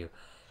that, and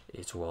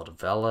it's well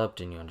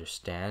developed, and you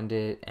understand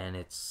it, and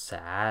it's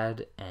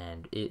sad,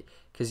 and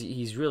because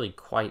he's really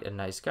quite a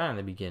nice guy in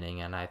the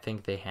beginning, and I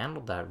think they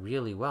handled that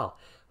really well.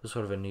 It was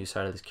sort of a new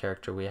side of this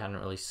character we hadn't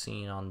really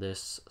seen on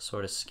this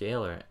sort of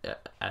scale, or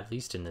at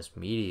least in this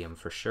medium,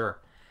 for sure.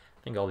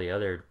 I think all the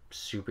other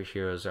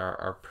superheroes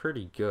are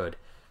pretty good.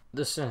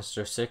 The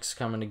Sinister Six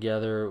coming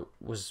together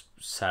was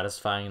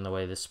satisfying in the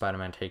way this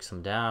Spider-Man takes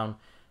them down.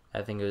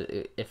 I think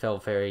it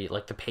felt very,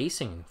 like, the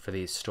pacing for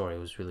the story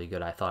was really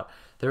good. I thought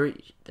there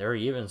are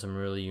even some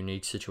really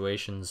unique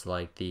situations,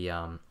 like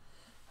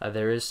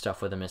there is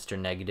stuff with a Mr.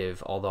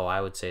 Negative, although I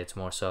would say it's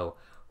more so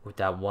with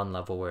that one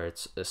level where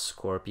it's a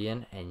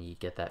scorpion and you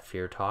get that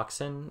fear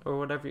toxin or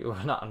whatever.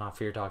 Well, not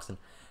fear toxin,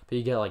 but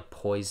you get, like,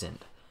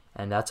 poisoned,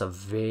 and that's a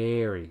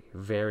very,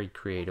 very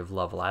creative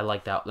level. I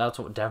like that. That's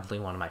definitely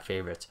one of my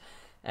favorites.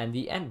 And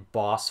the end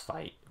boss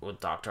fight with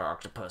Dr.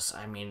 Octopus,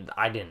 I mean,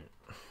 I didn't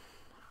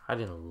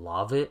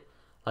love it.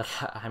 Like,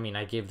 I mean,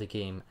 I gave the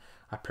game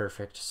a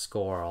perfect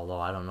score, although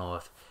I don't know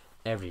if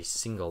every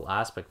single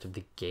aspect of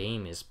the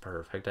game is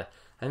perfect. I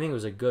think it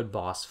was a good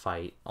boss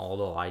fight,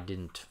 although I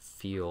didn't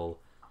feel...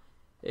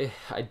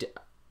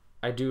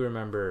 I do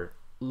remember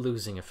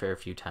losing a fair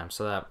few times,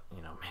 so that,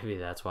 maybe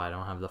that's why I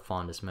don't have the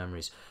fondest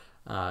memories.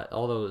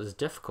 Although it was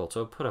difficult,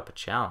 so it put up a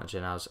challenge,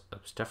 and I was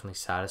definitely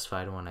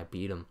satisfied when I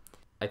beat him.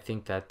 I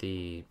think that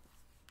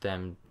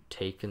them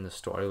taking the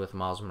story with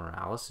Miles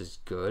Morales is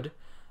good.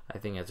 I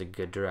think that's a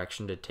good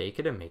direction to take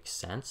it. It makes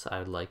sense. I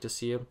would like to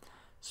see a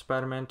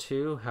Spider-Man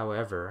 2.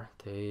 However,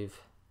 they've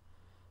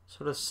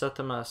sort of set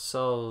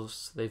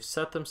themselves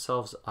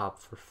up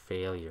for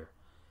failure.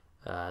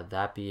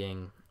 That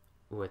being,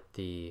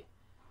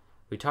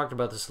 we talked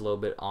about this a little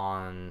bit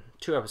on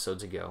 2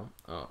 episodes ago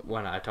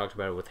when I talked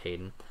about it with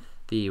Hayden.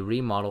 The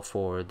remodel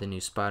for the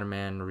new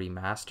Spider-Man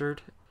Remastered.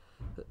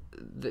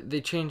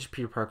 They changed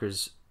Peter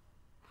Parker's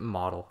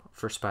model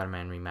for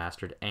Spider-Man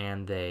Remastered,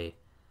 and they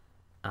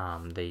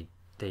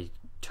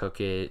took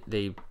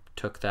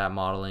that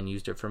model and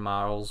used it for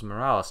Miles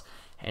Morales,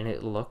 and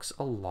it looks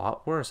a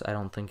lot worse. I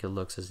don't think it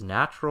looks as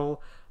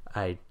natural.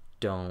 I've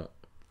grown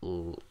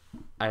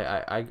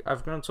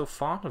so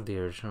fond of the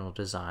original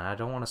design. I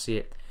don't want to see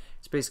it.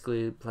 It's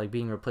basically like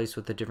being replaced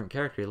with a different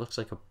character. It looks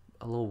like a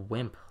little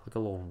wimp, like a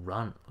little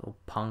runt, a little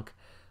punk.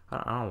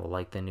 I don't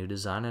like the new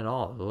design at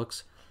all. It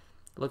looks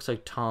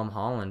like Tom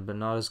Holland, but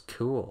not as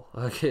cool.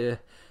 Like,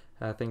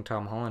 I think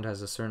Tom Holland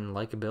has a certain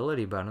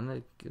likability about him.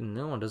 The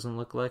new one doesn't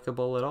look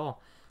likable at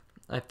all.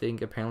 I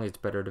think apparently it's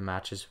better to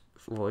match his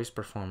voice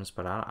performance,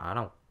 but I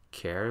don't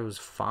care. It was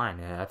fine.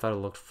 I thought it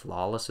looked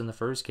flawless in the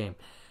first game.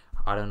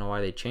 I don't know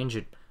why they changed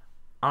it.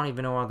 I don't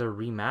even know why they're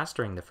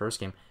remastering the first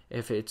game.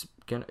 If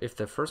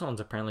the first one's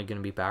apparently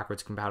gonna be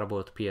backwards compatible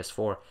with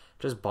PS4,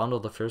 just bundle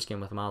the first game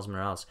with Miles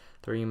Morales.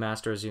 The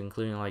remaster is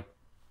including like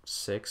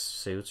 6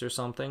 suits or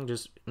something.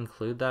 Just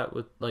include that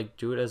with, like,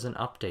 do it as an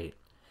update.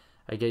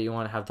 I get you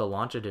want to have the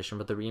launch edition,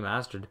 but the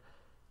remastered,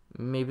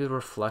 maybe the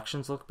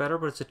reflections look better,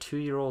 but it's a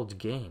 2-year-old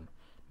game.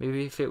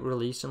 Maybe if it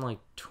released in like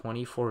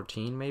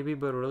 2014, maybe,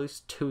 but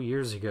released 2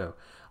 years ago.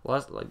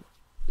 Well, like,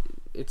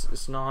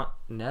 it's not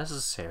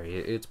necessary.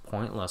 It's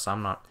pointless.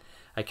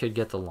 I could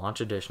get the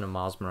launch edition of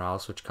Miles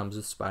Morales, which comes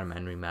with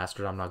Spider-Man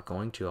Remastered. I'm not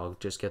going to. I'll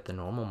just get the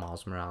normal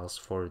Miles Morales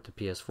for the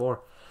PS4.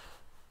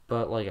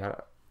 But like,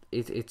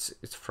 it's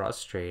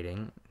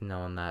frustrating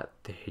knowing that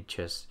they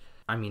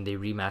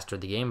remastered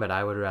the game, but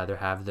I would rather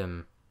have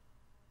them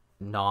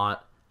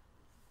not,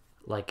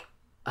 like,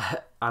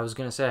 I was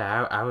gonna say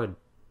I would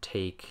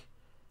take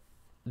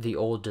the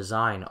old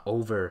design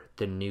over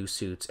the new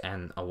suits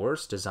and a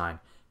worse design,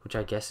 which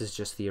I guess is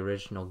just the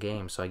original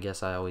game, so I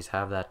guess I always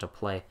have that to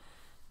play.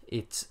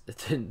 It's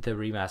the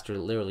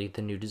remaster, literally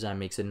the new design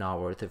makes it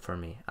not worth it for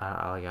me.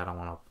 I don't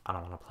want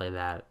to play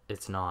that.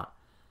 It's not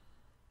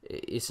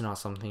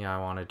something I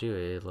want to do.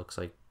 It looks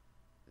like,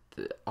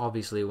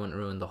 obviously it wouldn't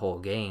ruin the whole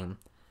game,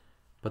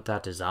 but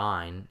that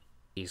design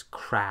is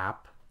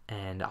crap,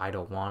 and I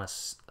don't want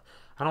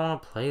to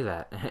play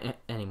that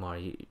anymore.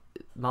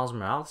 Miles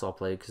Morales I'll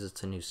play because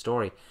it's a new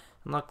story,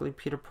 and luckily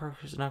Peter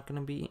Parker's not going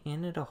to be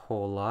in it a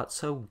whole lot,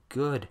 so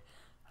good.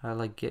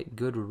 I get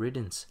good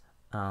riddance.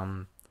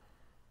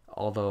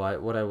 Although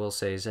what I will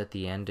say is at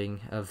the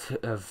ending of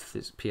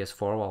this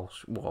PS4,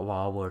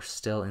 while we're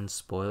still in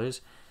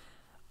spoilers,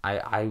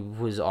 I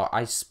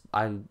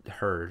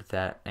heard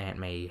that Aunt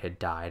May had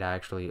died. A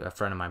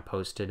friend of mine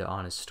posted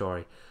on his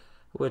story,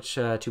 which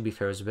to be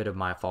fair was a bit of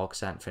my fault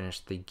because I hadn't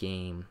finished the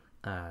game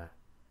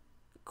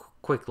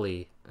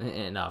quickly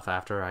enough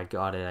after I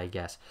got it, I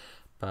guess.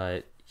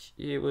 But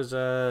it was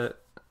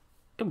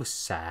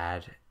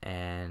sad,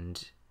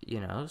 and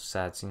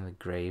sad seeing the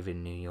grave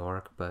in New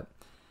York. But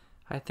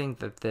I think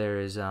that there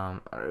is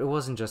it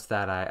wasn't just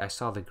that. I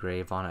saw the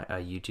grave on a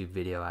YouTube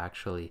video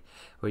actually,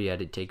 where you had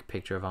to take a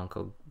picture of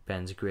Uncle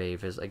Ben's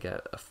grave as like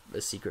a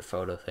secret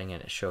photo thing,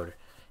 and it showed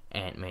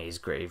Aunt May's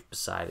grave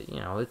beside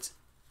it.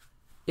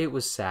 It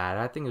was sad.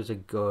 I think it was a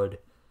good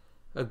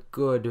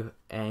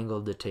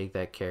angle to take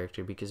that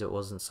character, because it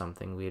wasn't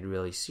something we had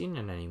really seen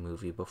in any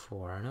movie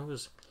before, and it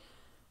was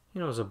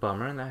a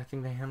bummer, and I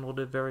think they handled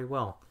it very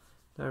well.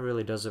 That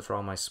really does it for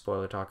all my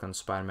spoiler talk on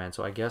Spider-Man.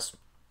 So I guess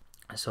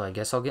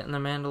I'll get in The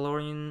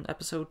Mandalorian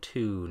episode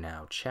 2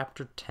 now,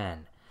 chapter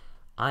 10.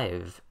 I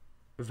have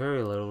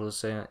very little to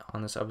say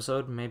on this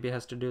episode. Maybe it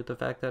has to do with the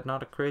fact that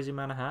not a crazy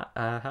amount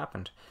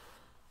happened.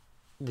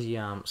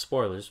 The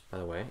spoilers, by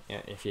the way,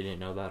 if you didn't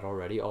know that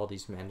already, all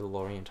these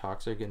Mandalorian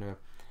talks are gonna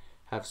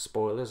have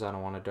spoilers. I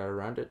don't want to dart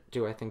around it.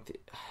 Do I think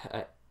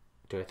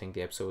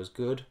the episode was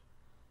good?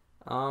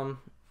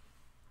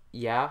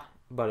 Yeah,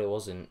 but it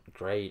wasn't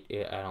great.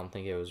 I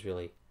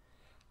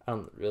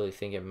don't really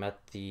think it met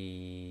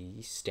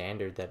the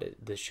standard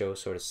that the show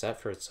sort of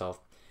set for itself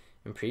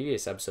in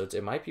previous episodes.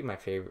 It might be my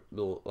favorite.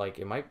 Like,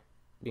 it might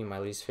be my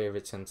least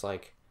favorite since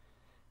like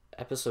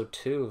episode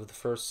 2 of the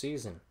first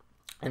season.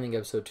 I think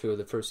episode 2 of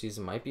the first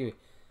season might be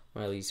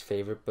my least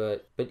favorite,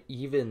 but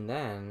even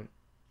then,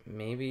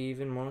 maybe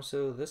even more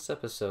so this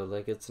episode.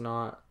 Like, it's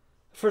not.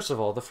 First of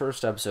all, the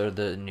first episode of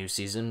the new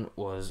season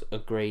was a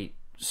great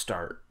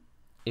start.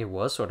 It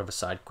was sort of a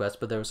side quest,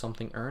 but there was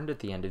something earned at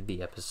the end of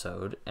the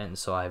episode, and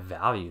so I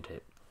valued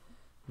it.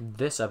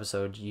 This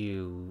episode,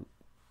 you're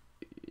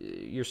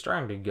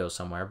starting to go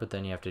somewhere, but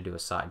then you have to do a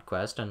side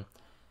quest, and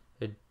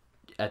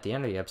at the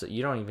end of the episode,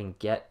 you don't even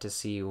get to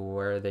see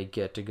where they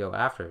get to go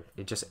after.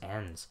 It just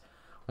ends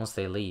once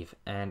they leave.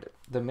 And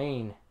the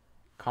main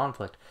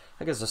conflict,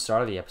 I guess the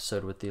start of the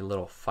episode with the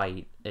little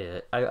fight,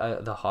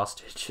 the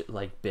hostage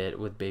bit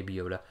with Baby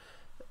Yoda,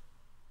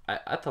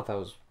 I thought that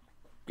was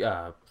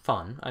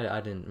fun. I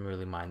didn't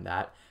really mind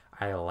that.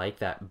 I like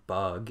that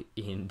bug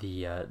in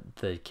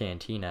the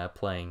cantina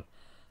playing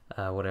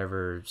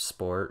whatever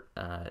sport,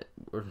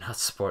 or not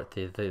sport,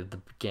 the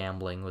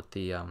gambling with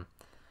the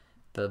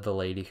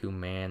lady who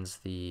mans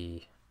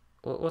the,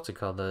 what's it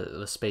called,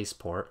 the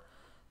spaceport.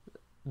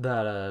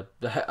 That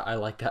I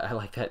like that. I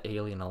like that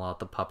alien a lot.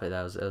 The puppet,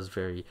 that was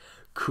very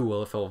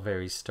cool. It felt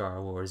very Star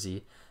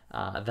Warsy.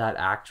 That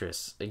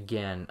actress,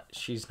 again,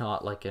 she's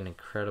not like an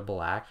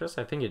incredible actress.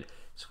 I think it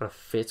sort of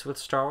fits with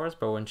Star Wars,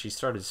 but when she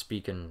started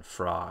speaking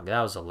frog,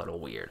 that was a little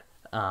weird.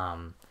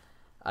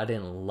 I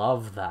didn't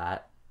love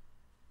that.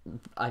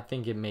 I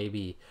think it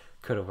maybe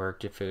could have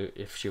worked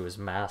if she was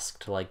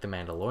masked like the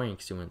Mandalorian,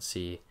 because you wouldn't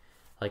see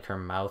like her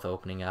mouth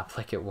opening up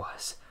like it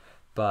was.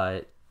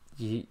 But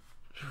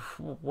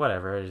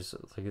whatever,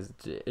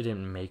 it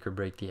didn't make or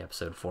break the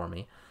episode for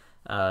me.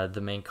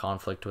 The main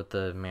conflict with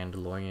the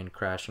Mandalorian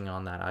crashing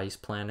on that ice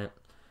planet,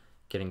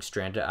 getting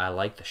stranded, I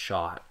like the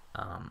shot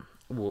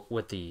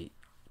with the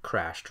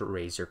crashed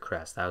Razor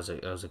Crest. That was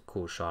a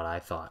cool shot, I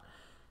thought.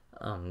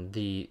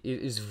 It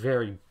is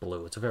very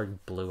blue. It's a very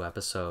blue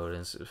episode,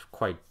 and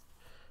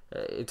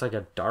it's like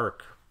a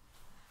dark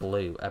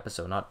blue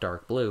episode, not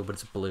dark blue, but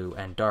it's blue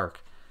and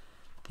dark.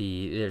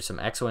 There's some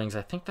X-Wings.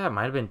 I think that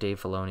might have been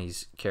Dave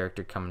Filoni's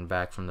character coming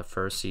back from the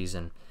first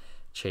season,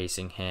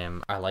 chasing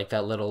him. I like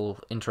that little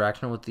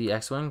interaction with the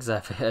X-Wings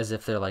as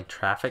if they're like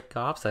traffic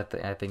cops. I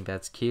think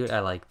that's cute. I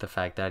like the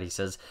fact that he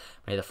says,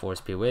 "May the Force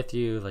be with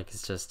you." Like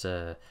it's just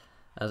a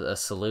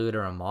salute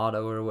or a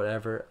motto or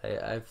whatever.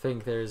 I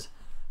think there's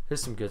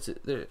some good.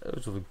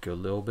 There's a good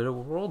little bit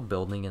of world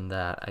building in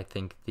that. I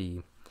think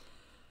the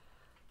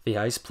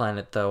ice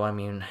planet, though, I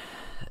mean,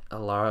 a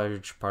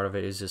large part of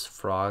it is this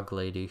frog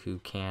lady who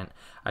can't.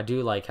 I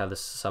do like how the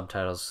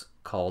subtitles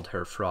called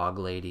her Frog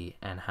Lady,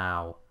 and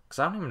how, because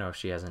I don't even know if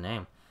she has a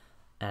name,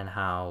 and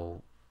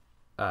how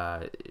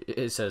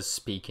it says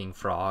speaking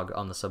frog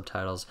on the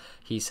subtitles.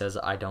 He says,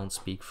 "I don't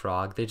speak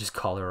frog." They just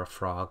call her a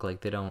frog.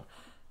 Like they don't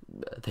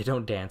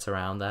dance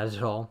around that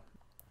at all.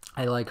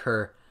 I like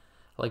her,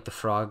 like the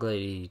frog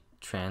lady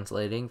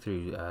translating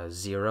through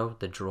Zero,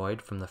 the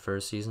droid from the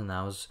first season.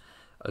 That was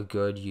a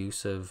good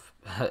use of,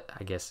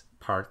 I guess,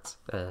 parts,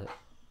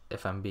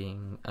 if I'm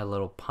being a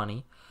little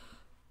punny.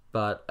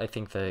 But I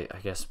think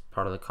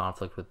part of the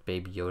conflict with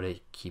Baby Yoda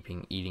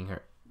eating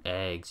her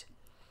eggs,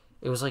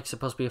 it was like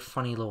supposed to be a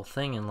funny little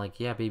thing, and like,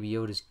 yeah, Baby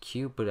Yoda's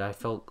cute, but I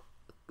felt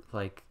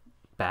like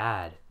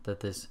bad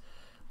that this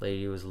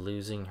lady was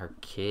losing her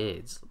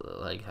kids.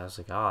 Like, I was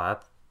like, oh,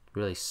 that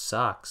really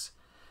sucks.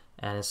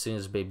 And as soon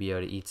as Baby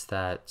Yoda eats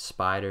that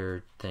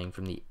spider thing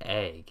from the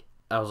egg,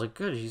 I was like,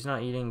 good, he's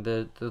not eating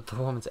the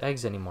woman's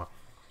eggs anymore.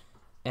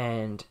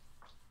 And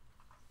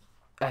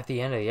at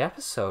the end of the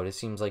episode, it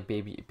seems like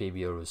Baby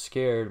Yoda was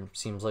scared. It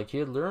seems like he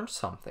had learned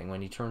something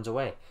when he turns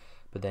away.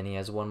 But then he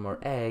has one more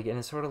egg, and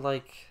it's sort of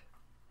like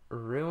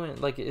ruined.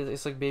 Like,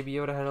 it's like Baby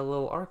Yoda had a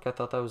little arc. I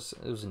thought it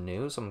was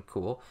new, something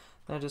cool.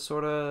 And I just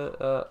sort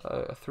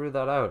of threw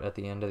that out at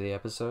the end of the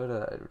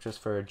episode, just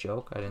for a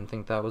joke. I didn't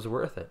think that was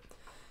worth it.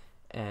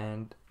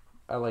 And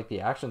I like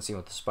the action scene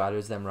with the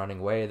spiders, them running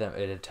away, it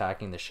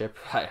attacking the ship.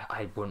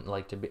 I wouldn't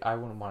want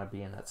to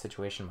be in that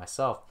situation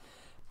myself.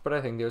 But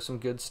I think there's some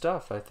good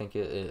stuff. I think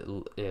it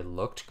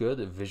looked good.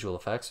 The visual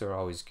effects are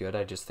always good.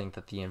 I just think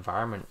that the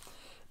environment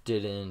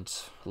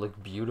didn't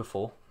look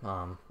beautiful.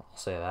 I'll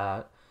say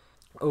that.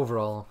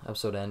 Overall,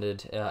 episode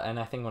ended, and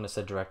I think when it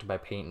said directed by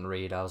Peyton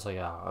Reed, I was like,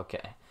 oh,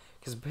 okay.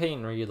 Because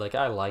Peyton Reed, like,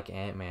 I like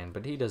Ant-Man,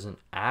 but he doesn't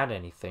add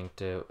anything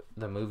to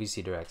the movies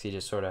he directs. He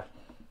just sort of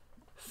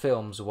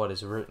films what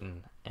is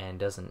written and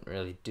doesn't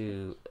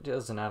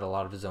add a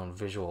lot of his own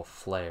visual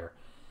flair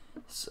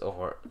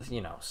or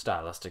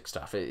stylistic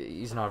stuff.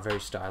 He's not a very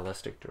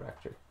stylistic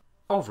director.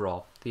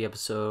 Overall, the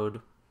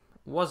episode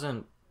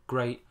wasn't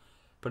great,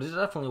 but it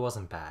definitely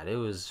wasn't bad. It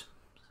was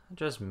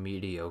just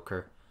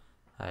mediocre,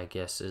 I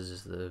guess,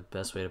 is the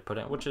best way to put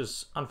it, which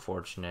is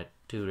unfortunate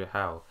due to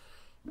how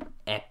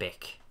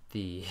epic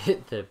the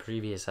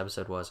previous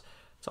episode was.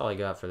 That's all I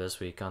got for this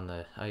week on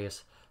the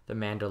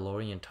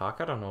Mandalorian talk.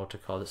 I don't know what to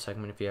call this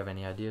segment. If you have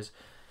any ideas,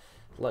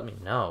 let me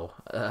know.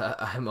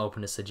 I'm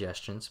open to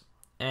suggestions.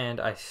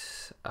 And I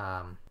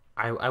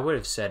would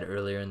have said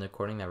earlier in the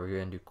recording that we were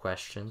going to do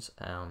questions.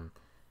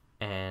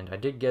 And I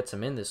did get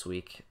some in this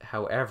week.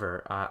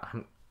 However,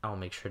 I'll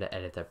make sure to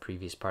edit that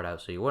previous part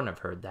out so you wouldn't have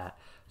heard that.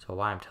 So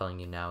why I'm telling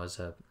you now is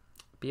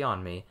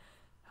beyond me.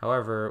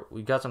 However,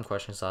 we got some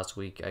questions last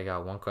week. I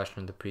got one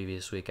question the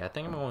previous week. I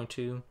think I'm going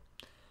to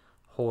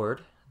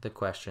hoard the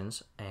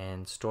questions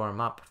and store them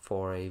up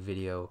for a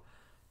video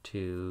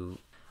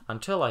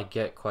until I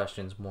get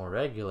questions more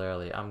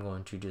regularly. I'm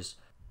going to just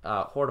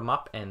hoard them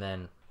up and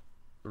then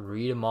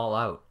read them all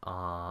out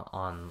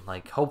on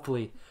like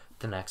hopefully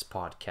the next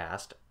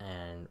podcast,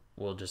 and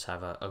we'll just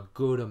have a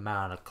good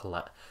amount of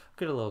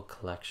good little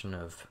collection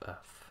of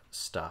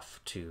stuff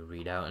to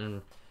read out,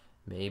 and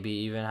maybe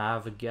even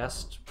have a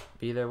guest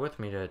be there with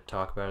me to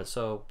talk about it.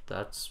 So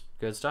that's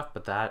good stuff.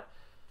 But that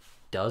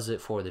does it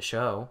for the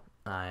show.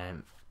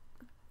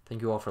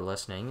 Thank you all for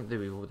listening.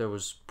 There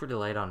was pretty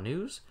light on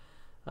news.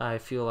 I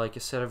feel like I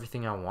said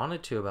everything I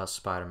wanted to about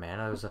Spider-Man.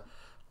 It was a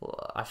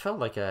Well, I felt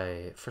like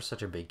for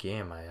such a big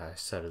game, I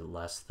said it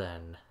less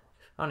than.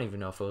 I don't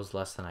even know if it was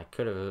less than I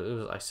could have. It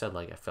was. I said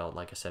like I felt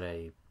like I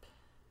said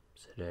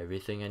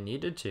everything I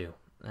needed to,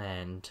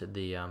 and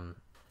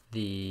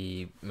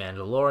the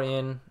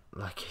Mandalorian,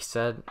 like I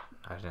said,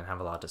 I didn't have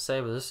a lot to say,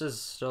 but this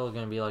is still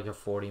gonna be like a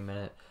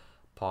 40-minute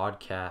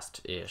podcast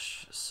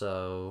ish.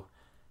 So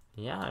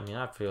yeah, I mean,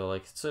 I feel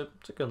like it's a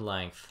good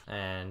length,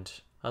 and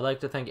I'd like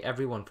to thank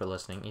everyone for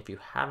listening. If you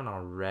haven't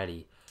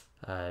already,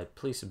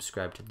 please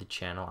subscribe to the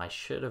channel. I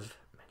should have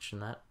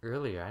mentioned that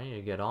earlier. I need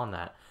to get on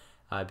that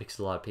because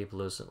a lot of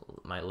people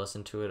might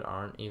listen to it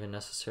aren't even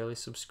necessarily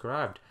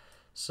subscribed.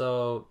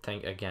 So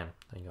thank you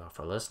all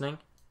for listening.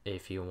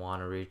 If you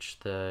want to reach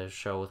the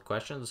show with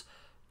questions,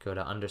 go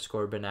to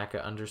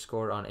 _Benaka_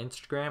 on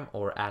Instagram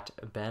or at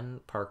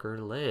Ben Parker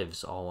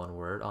Lives, all one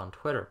word, on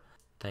Twitter.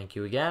 Thank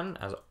you again.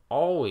 As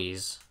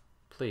always,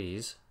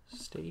 please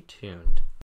stay tuned.